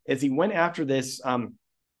is he went after this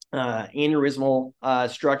aneurysmal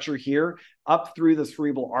structure here up through the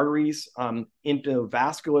cerebral arteries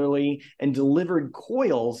endovascularly and delivered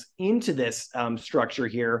coils into this structure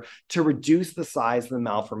here to reduce the size of the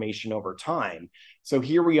malformation over time. So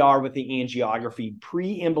here we are with the angiography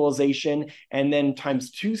pre-embolization and then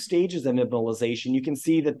times 2 stages of embolization. You can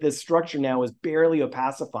see that this structure now is barely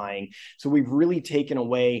opacifying. So we've really taken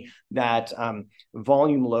away that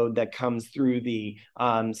volume load that comes through the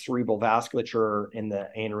cerebral vasculature in the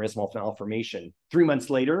aneurysmal malformation. 3 months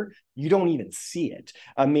later, you don't even see it.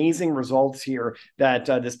 Amazing results here that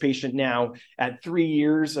this patient now at 3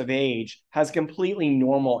 years of age has completely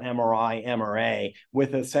normal MRI, MRA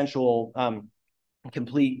with essential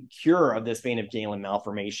complete cure of this vein of Galen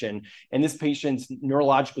malformation. And this patient's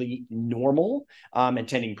neurologically normal,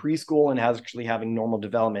 attending preschool and has actually having normal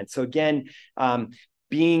development. So again,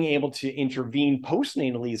 being able to intervene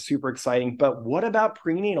postnatally is super exciting. But what about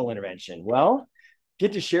prenatal intervention? Well,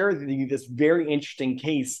 get to share with you this very interesting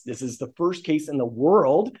case. This is the first case in the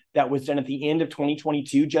world that was done at the end of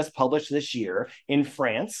 2022, just published this year in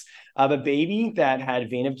France, of a baby that had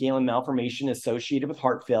vein of Galen malformation associated with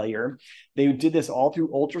heart failure. They did this all through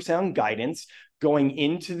ultrasound guidance, going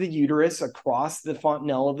into the uterus, across the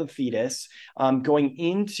fontanelle of the fetus, going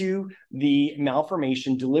into the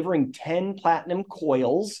malformation, delivering 10 platinum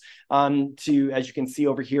coils to, as you can see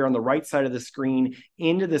over here on the right side of the screen,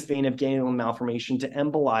 into this vein of Galen malformation to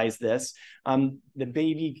embolize this. The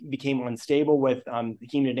baby became unstable with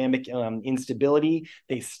hemodynamic instability.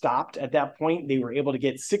 They stopped at that point. They were able to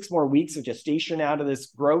get 6 more weeks of gestation out of this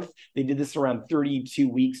growth. They did this around 32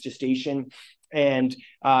 weeks gestation. And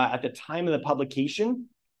at the time of the publication,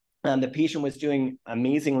 the patient was doing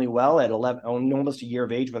amazingly well at 11, almost a year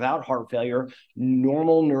of age, without heart failure,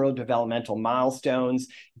 normal neurodevelopmental milestones,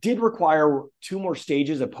 did require 2 more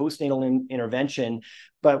stages of postnatal intervention.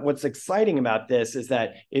 But what's exciting about this is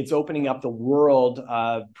that it's opening up the world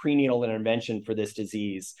of prenatal intervention for this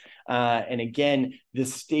disease. And again, the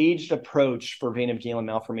staged approach for vein of Galen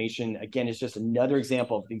malformation, again, is just another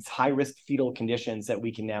example of these high-risk fetal conditions that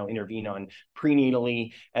we can now intervene on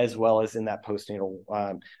prenatally, as well as in that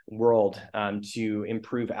postnatal world to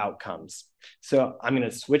improve outcomes. So I'm going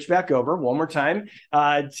to switch back over one more time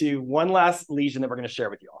to one last lesion that we're going to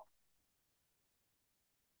share with you all.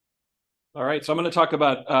 All right, so I'm going to talk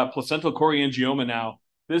about placental choreangioma now.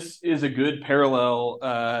 This is a good parallel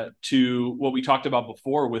to what we talked about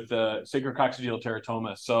before with the sacrococcygeal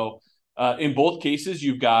teratoma. So in both cases,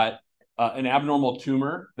 you've got an abnormal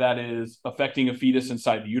tumor that is affecting a fetus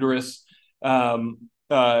inside the uterus.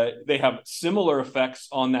 They have similar effects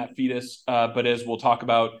on that fetus, but as we'll talk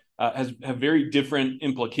about, have very different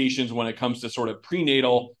implications when it comes to sort of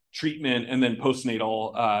prenatal treatment and then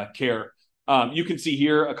postnatal care. You can see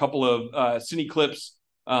here a couple of cine clips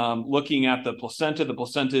looking at the placenta. The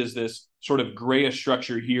placenta is this sort of grayish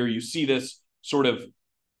structure here. You see this sort of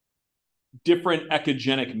different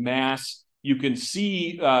echogenic mass. You can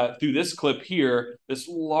see through this clip here, this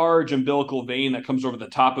large umbilical vein that comes over the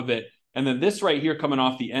top of it. And then this right here coming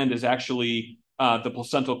off the end is actually the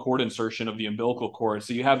placental cord insertion of the umbilical cord.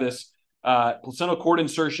 So you have this placental cord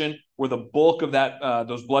insertion where the bulk of that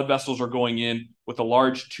those blood vessels are going in with a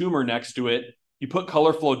large tumor next to it. You put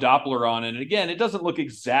color flow Doppler on it. And again, it doesn't look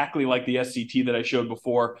exactly like the SCT that I showed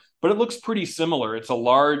before, but it looks pretty similar. It's a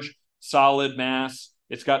large solid mass.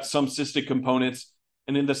 It's got some cystic components.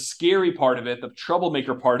 And then the scary part of it, the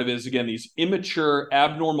troublemaker part of it, is again, these immature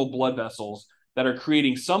abnormal blood vessels that are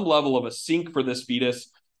creating some level of a sink for this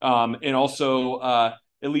fetus. And also,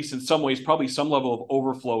 at least in some ways, probably some level of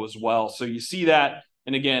overflow as well. So you see that.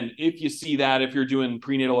 And again, if you see that, if you're doing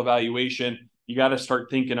prenatal evaluation, you got to start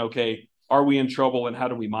thinking, okay, are we in trouble and how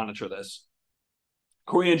do we monitor this?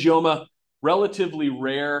 Choreangioma, relatively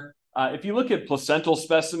rare. If you look at placental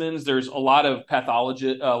specimens, there's a lot of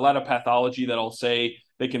pathology that'll say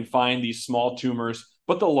they can find these small tumors,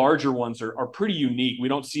 but the larger ones are pretty unique. We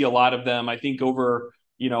don't see a lot of them. I think over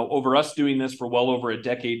us doing this for well over a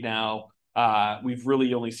decade now, we've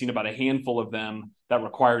really only seen about a handful of them that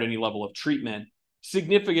required any level of treatment.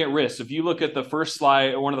 Significant risks. If you look at the first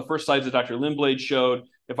slide, one of the first slides that Dr. Lindblade showed,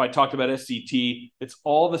 if I talked about SCT, it's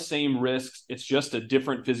all the same risks. It's just a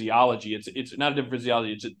different physiology. It's not a different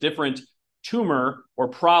physiology. It's a different tumor or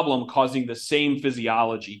problem causing the same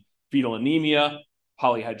physiology. Fetal anemia,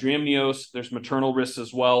 polyhydramnios, there's maternal risks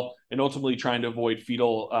as well, and ultimately trying to avoid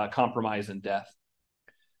fetal compromise and death.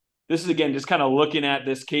 This is, again, just kind of looking at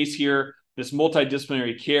this case here, this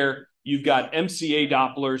multidisciplinary care. You've got MCA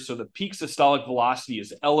Dopplers, so the peak systolic velocity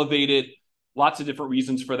is elevated. Lots of different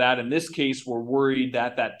reasons for that. In this case, we're worried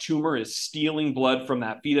that that tumor is stealing blood from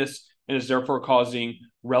that fetus and is therefore causing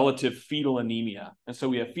relative fetal anemia. And so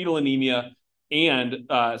we have fetal anemia and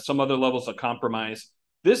some other levels of compromise.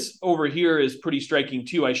 This over here is pretty striking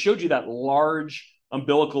too. I showed you that large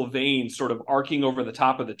umbilical vein sort of arcing over the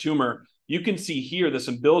top of the tumor. You can see here this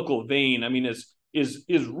umbilical vein, I mean, is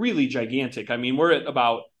really gigantic. I mean, we're at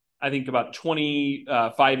about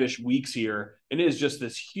 25-ish weeks here. And it is just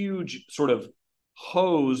this huge sort of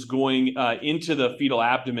hose going into the fetal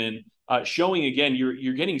abdomen, showing, again,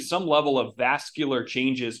 you're getting some level of vascular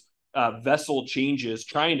changes, vessel changes,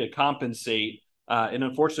 trying to compensate, and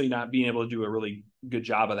unfortunately not being able to do a really good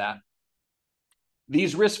job of that.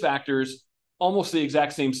 These risk factors, almost the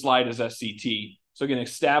exact same slide as SCT. So again,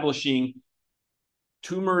 establishing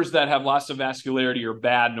tumors that have loss of vascularity are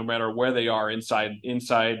bad no matter where they are inside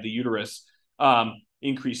the uterus.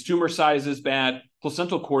 Increased tumor size is bad.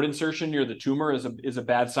 Placental cord insertion near the tumor is a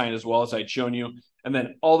bad sign as well, as I'd shown you. And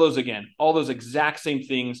then all those exact same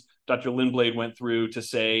things Dr. Lindblade went through to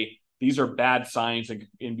say these are bad signs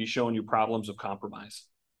and be showing you problems of compromise.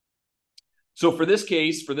 So for this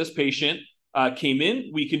case, for this patient, came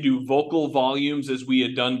in, we can do vocal volumes as we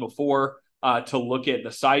had done before to look at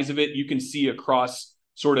the size of it. You can see across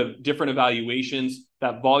sort of different evaluations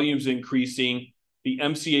that volume's increasing. The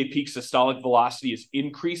MCA peak systolic velocity is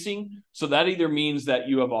increasing. So that either means that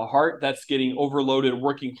you have a heart that's getting overloaded,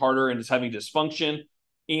 working harder, and is having dysfunction,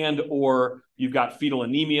 and or you've got fetal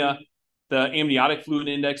anemia. The amniotic fluid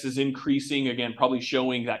index is increasing, again, probably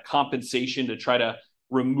showing that compensation to try to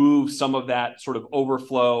remove some of that sort of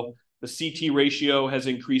overflow. The CT ratio has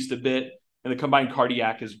increased a bit, and the combined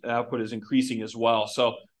cardiac output is increasing as well.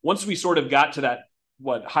 So once we sort of got to that,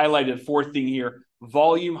 what highlighted fourth thing here,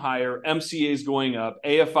 volume higher, MCA is going up,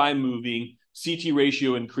 AFI moving, CT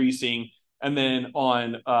ratio increasing, and then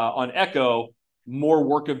on echo, more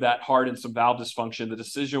work of that heart and some valve dysfunction. The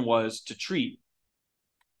decision was to treat.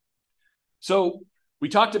 So we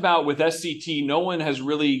talked about with SCT, no one has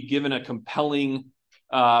really given a compelling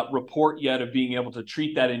report yet of being able to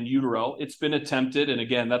treat that in utero. It's been attempted, and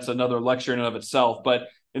again, that's another lecture in and of itself. But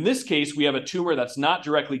in this case, we have a tumor that's not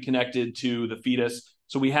directly connected to the fetus,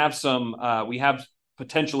 so we have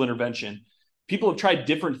potential intervention. People have tried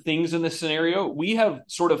different things in this scenario. We have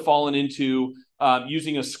sort of fallen into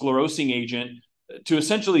using a sclerosing agent to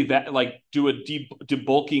essentially do a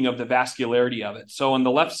debulking of the vascularity of it. So on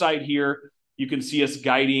the left side here, you can see us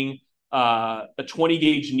guiding a 20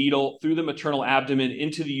 gauge needle through the maternal abdomen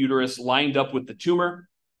into the uterus, lined up with the tumor.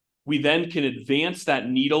 We then can advance that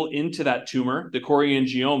needle into that tumor, the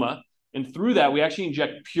chorioangioma, and through that, we actually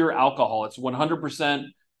inject pure alcohol. It's 100%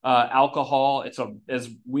 alcohol. As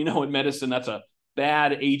we know in medicine, that's a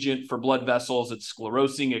bad agent for blood vessels. It's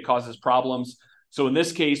sclerosing. It causes problems. So in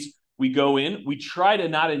this case, we go in, we try to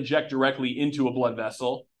not inject directly into a blood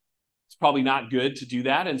vessel. It's probably not good to do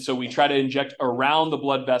that. And so we try to inject around the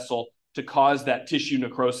blood vessel to cause that tissue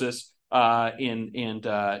necrosis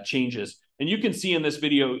and changes. And you can see in this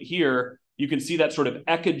video here, you can see that sort of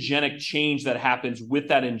echogenic change that happens with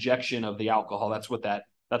that injection of the alcohol.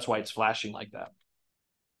 That's why it's flashing like that.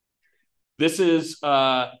 This is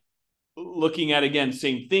looking at, again,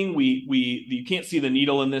 same thing. You can't see the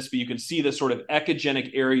needle in this, but you can see the sort of echogenic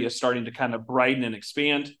area starting to kind of brighten and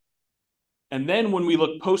expand. And then when we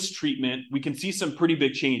look post-treatment, we can see some pretty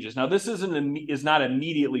big changes. Now, this is not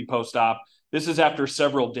immediately post-op. This is after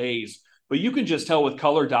several days. But you can just tell with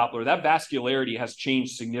color Doppler, that vascularity has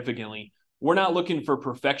changed significantly. We're not looking for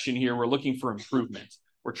perfection here. We're looking for improvement.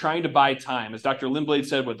 We're trying to buy time. As Dr. Lindblade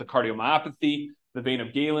said with the cardiomyopathy, the vein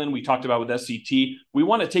of Galen, we talked about with SCT, we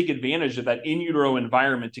want to take advantage of that in utero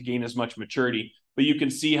environment to gain as much maturity. But you can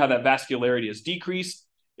see how that vascularity has decreased.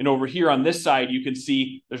 And over here on this side, you can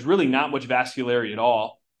see there's really not much vascularity at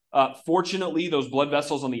all. Fortunately, those blood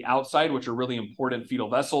vessels on the outside, which are really important fetal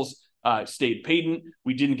vessels, stayed patent.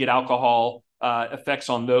 We didn't get alcohol effects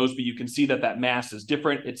on those, but you can see that mass is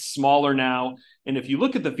different. It's smaller now. And if you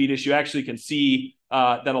look at the fetus, you actually can see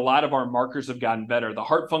that a lot of our markers have gotten better. The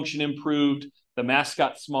heart function improved. The mass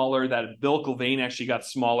got smaller. That umbilical vein actually got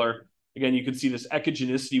smaller. Again, you can see this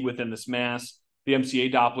echogenicity within this mass. The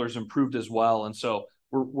MCA Dopplers improved as well. And so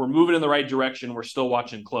we're moving in the right direction. We're still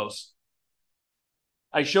watching close.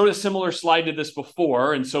 I showed a similar slide to this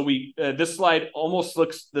before. And so this slide almost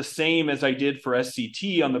looks the same as I did for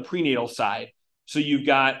SCT on the prenatal side. So you've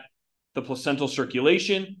got the placental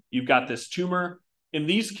circulation, you've got this tumor. In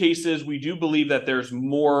these cases, we do believe that there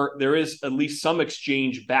is at least some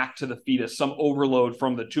exchange back to the fetus, some overload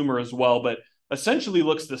from the tumor as well, but essentially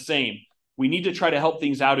looks the same. We need to try to help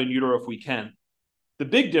things out in utero if we can. The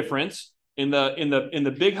big difference in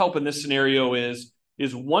the big help in this scenario is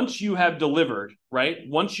once you have delivered, right?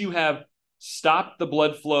 Once you have stopped the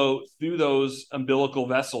blood flow through those umbilical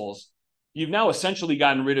vessels, you've now essentially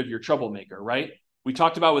gotten rid of your troublemaker, right? We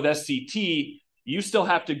talked about with SCT, you still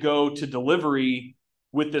have to go to delivery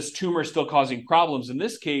with this tumor still causing problems. In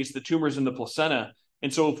this case, the tumor's in the placenta.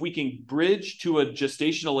 And so if we can bridge to a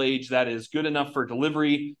gestational age that is good enough for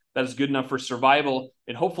delivery, that is good enough for survival,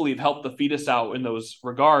 and hopefully have helped the fetus out in those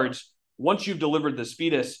regards, once you've delivered this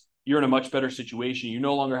fetus, you're in a much better situation. You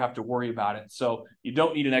no longer have to worry about it. So you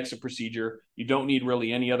don't need an exit procedure. You don't need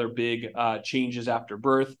really any other big changes after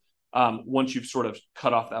birth once you've sort of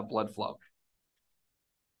cut off that blood flow.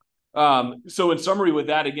 So in summary with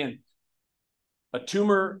that, again, a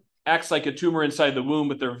tumor acts like a tumor inside the womb,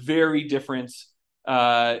 but they're very different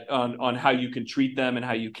on how you can treat them and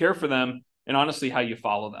how you care for them, and honestly, how you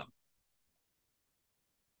follow them.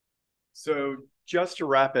 So just to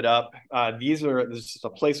wrap it up, this is a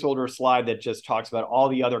placeholder slide that just talks about all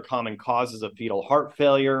the other common causes of fetal heart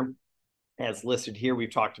failure. As listed here,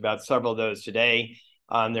 we've talked about several of those today.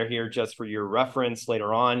 They're here just for your reference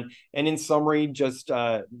later on. And in summary, just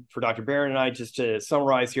for Dr. Behrendt and I, just to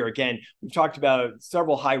summarize here again, we've talked about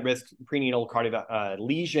several high-risk prenatal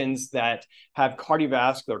lesions that have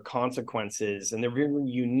cardiovascular consequences, and they're very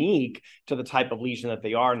unique to the type of lesion that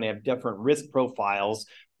they are, and they have different risk profiles,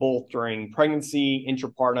 both during pregnancy,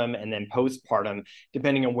 intrapartum, and then postpartum,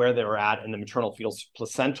 depending on where they're at in the maternal fetal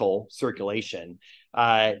placental circulation.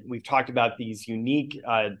 We've talked about these unique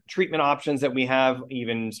treatment options that we have,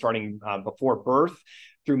 even starting before birth,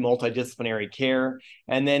 through multidisciplinary care.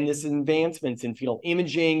 And then this advancements in fetal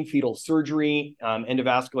imaging, fetal surgery,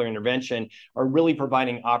 endovascular intervention are really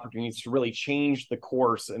providing opportunities to really change the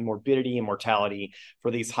course and morbidity and mortality for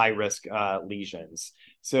these high-risk lesions.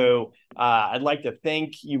 So I'd like to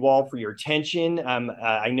thank you all for your attention.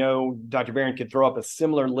 I know Dr. Behrendt could throw up a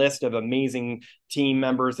similar list of amazing team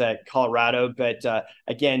members at Colorado, but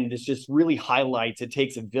again, this just really highlights it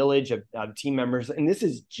takes a village of team members, and this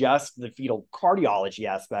is just the fetal cardiology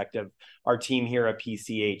aspect of our team here at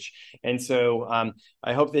PCH. And so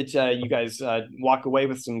I hope that you guys walk away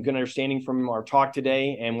with some good understanding from our talk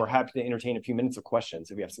today, and we're happy to entertain a few minutes of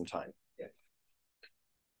questions if you have some time. Yeah.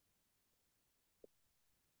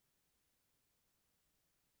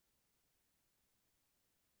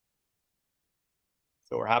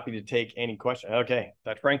 So we're happy to take any question. Okay,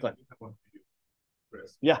 Dr. Franklin.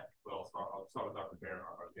 Chris. Yeah. Well, I'll start with Dr. Behrendt,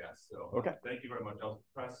 our guest. So okay. Thank you very much. I was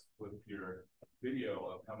impressed with your video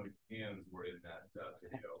of how many hands were in that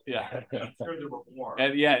video. Yeah. I'm sure there were more.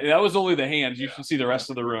 And yeah, that was only the hands. You should see the rest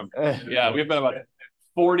of the room. Yeah, we've got about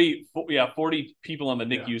 40 people on the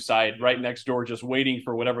NICU side right next door just waiting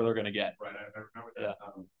for whatever they're going to get. Right, I remember that.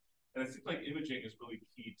 Yeah. And it seems like imaging is really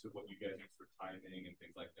key to what you guys use for timing and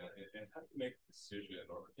things like that. And how do you make a decision,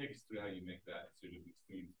 or take us through how you make that decision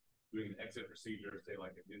between doing an exit procedure, say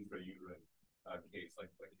like an intrauterine case like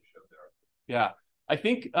you showed there? Yeah, I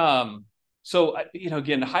think so.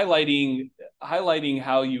 Again, highlighting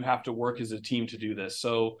how you have to work as a team to do this.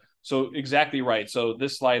 So exactly right. So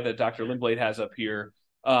this slide that Dr. Lindblade has up here,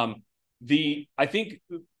 I think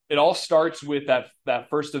it all starts with that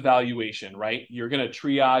first evaluation, right? You're going to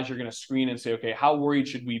triage, you're going to screen and say, okay, how worried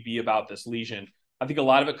should we be about this lesion? I think a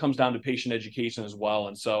lot of it comes down to patient education as well.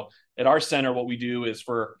 And so at our center, what we do is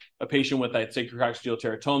for a patient with that sacrococcygeal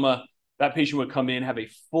teratoma, that patient would come in, have a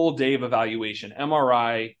full day of evaluation,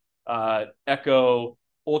 MRI, echo,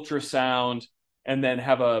 ultrasound, and then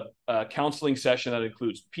have a counseling session that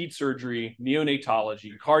includes ped surgery,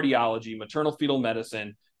 neonatology, cardiology, maternal fetal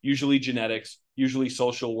medicine, usually genetics, usually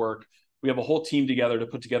social work. We have a whole team together to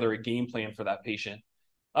put together a game plan for that patient.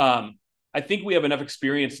 I think we have enough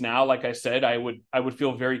experience now. Like I said, I would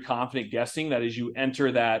feel very confident guessing that as you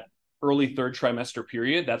enter that early third trimester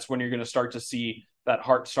period, that's when you're going to start to see that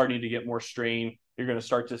heart starting to get more strain. You're going to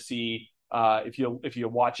start to see, if you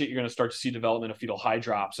watch it, you're going to start to see development of fetal high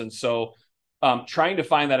drops. And so trying to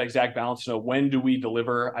find that exact balance to know when do we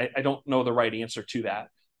deliver, I don't know the right answer to that.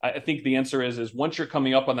 I think the answer is once you're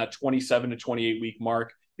coming up on that 27 to 28 week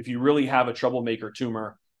mark, if you really have a troublemaker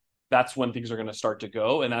tumor, that's when things are going to start to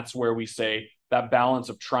go. And that's where we say that balance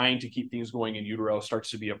of trying to keep things going in utero starts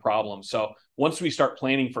to be a problem. So once we start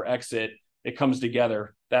planning for exit, it comes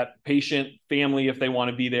together, that patient, family, if they want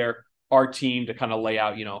to be there, our team to kind of lay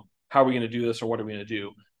out, how are we going to do this or what are we going to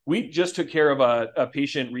do? We just took care of a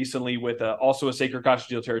patient recently with also a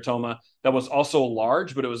sacrococcygeal teratoma that was also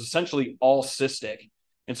large, but it was essentially all cystic.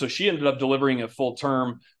 And so she ended up delivering a full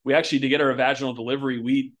term. We actually, to get her a vaginal delivery,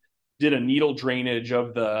 we did a needle drainage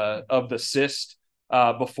of the cyst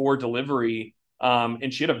before delivery,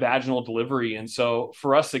 and she had a vaginal delivery. And so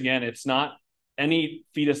for us, again, it's not any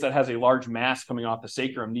fetus that has a large mass coming off the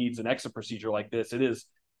sacrum needs an exit procedure like this. It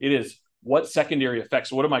is what secondary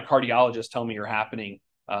effects, what do my cardiologists tell me are happening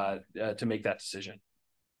to make that decision?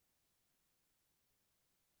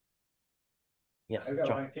 Yeah,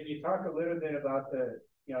 John. Can you talk a little bit about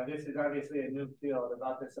this is obviously a new field,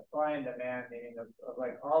 about the supply and demand, meaning of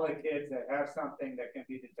like all the kids that have something that can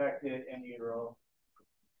be detected in utero,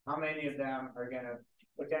 how many of them are going to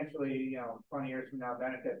potentially, 20 years from now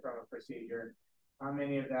benefit from a procedure? How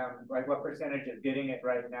many of them, like what percentage is getting it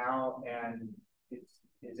right now? And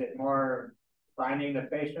is it more finding the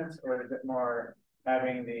patients, or is it more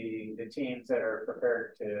having the teams that are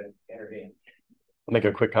prepared to intervene? I'll make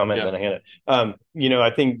a quick comment and then I hand it.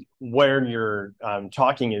 I think where you're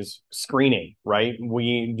talking is screening, right?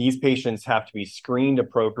 These patients have to be screened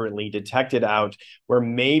appropriately, detected out where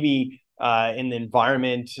maybe in the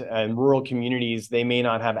environment and rural communities, they may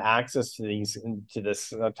not have access to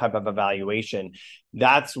this type of evaluation.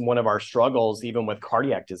 that's one of our struggles, even with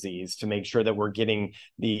cardiac disease, to make sure that we're getting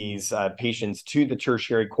these patients to the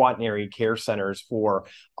tertiary quaternary care centers for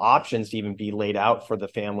options to even be laid out for the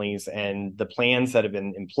families, and the plans that have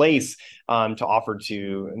been in place to offer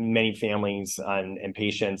to many families and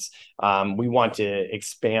patients. We want to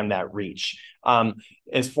expand that reach.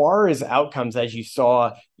 As far as outcomes, as you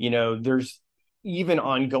saw, there's even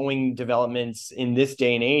ongoing developments in this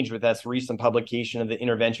day and age with this recent publication of the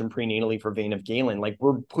intervention prenatally for vein of Galen. Like,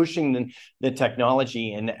 we're pushing the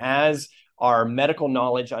technology, and as our medical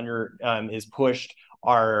knowledge is pushed,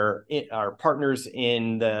 our partners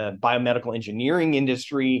in the biomedical engineering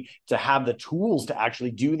industry to have the tools to actually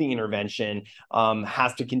do the intervention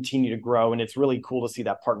has to continue to grow. And it's really cool to see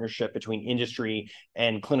that partnership between industry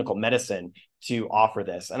and clinical medicine to offer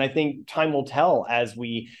this. And I think time will tell as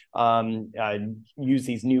we use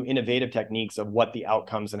these new innovative techniques of what the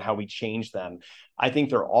outcomes and how we change them. I think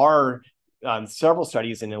there are several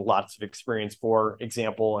studies and lots of experience, for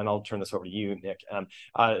example, and I'll turn this over to you, Nick,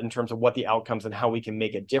 in terms of what the outcomes and how we can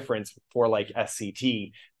make a difference for like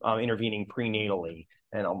SCT intervening prenatally.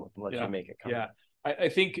 And I'll let you make a comment. Yeah, I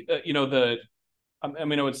think, I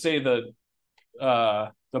would say the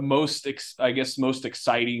most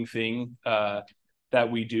exciting thing that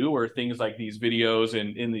we do are things like these videos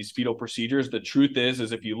and in these fetal procedures. The truth is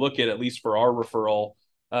if you look at least for our referral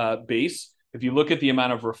base, if you look at the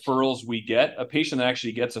amount of referrals we get, a patient that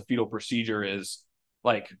actually gets a fetal procedure is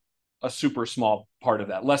like a super small part of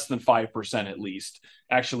that. Less than 5% at least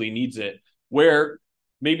actually needs it, where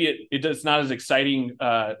maybe it's not as exciting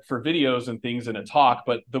for videos and things in a talk,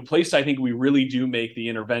 but the place I think we really do make the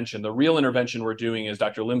intervention, the real intervention we're doing, as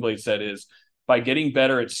Dr. Lindblade said, is by getting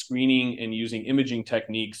better at screening and using imaging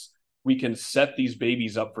techniques, we can set these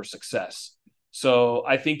babies up for success. So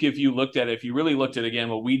I think if you really looked at, again,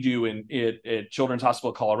 what we do at Children's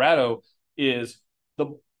Hospital Colorado is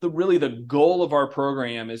the goal of our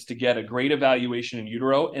program is to get a great evaluation in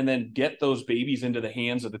utero and then get those babies into the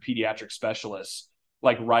hands of the pediatric specialists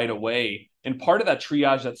like right away. And part of that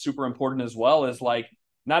triage that's super important as well is like,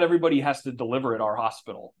 not everybody has to deliver at our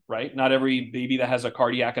hospital, right? Not every baby that has a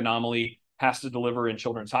cardiac anomaly has to deliver in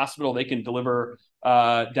Children's Hospital. They can deliver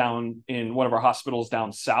down in one of our hospitals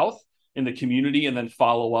down south in the community and then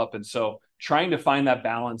follow up. And so trying to find that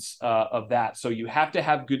balance of that. So you have to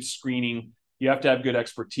have good screening. You have to have good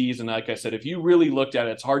expertise. And like I said, if you really looked at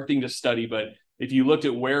it, it's a hard thing to study, but if you looked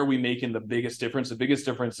at where are we making the biggest difference, the biggest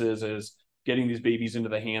difference is getting these babies into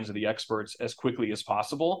the hands of the experts as quickly as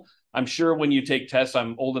possible. I'm sure when you take tests,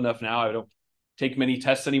 I'm old enough now, I don't take many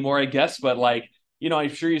tests anymore, I guess, but like, I'm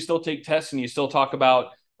sure you still take tests and you still talk about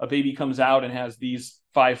a baby comes out and has these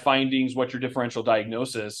 5 findings, what's your differential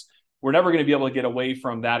diagnosis? We're never going to be able to get away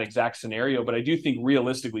from that exact scenario, but I do think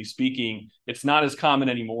realistically speaking, it's not as common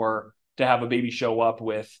anymore to have a baby show up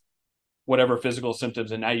with whatever physical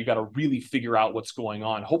symptoms, and now you got to really figure out what's going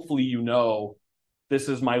on. Hopefully, this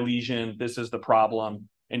is my lesion, this is the problem,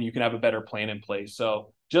 and you can have a better plan in place.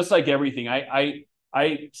 So just like everything, I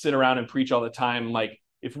sit around and preach all the time, like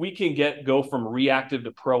if we can go from reactive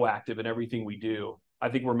to proactive in everything we do, I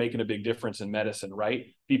think we're making a big difference in medicine, right?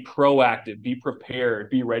 Be proactive, be prepared,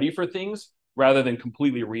 be ready for things rather than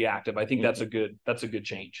completely reactive. I think that's a good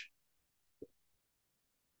change.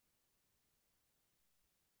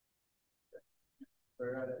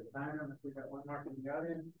 We're out of time. We got one more from the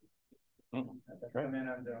audience. Great. And then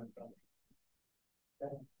I'm done.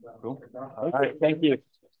 Okay. Well, cool. All right. Thank you.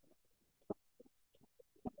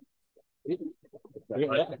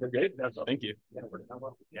 We're good. Thank you.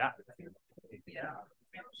 Yeah.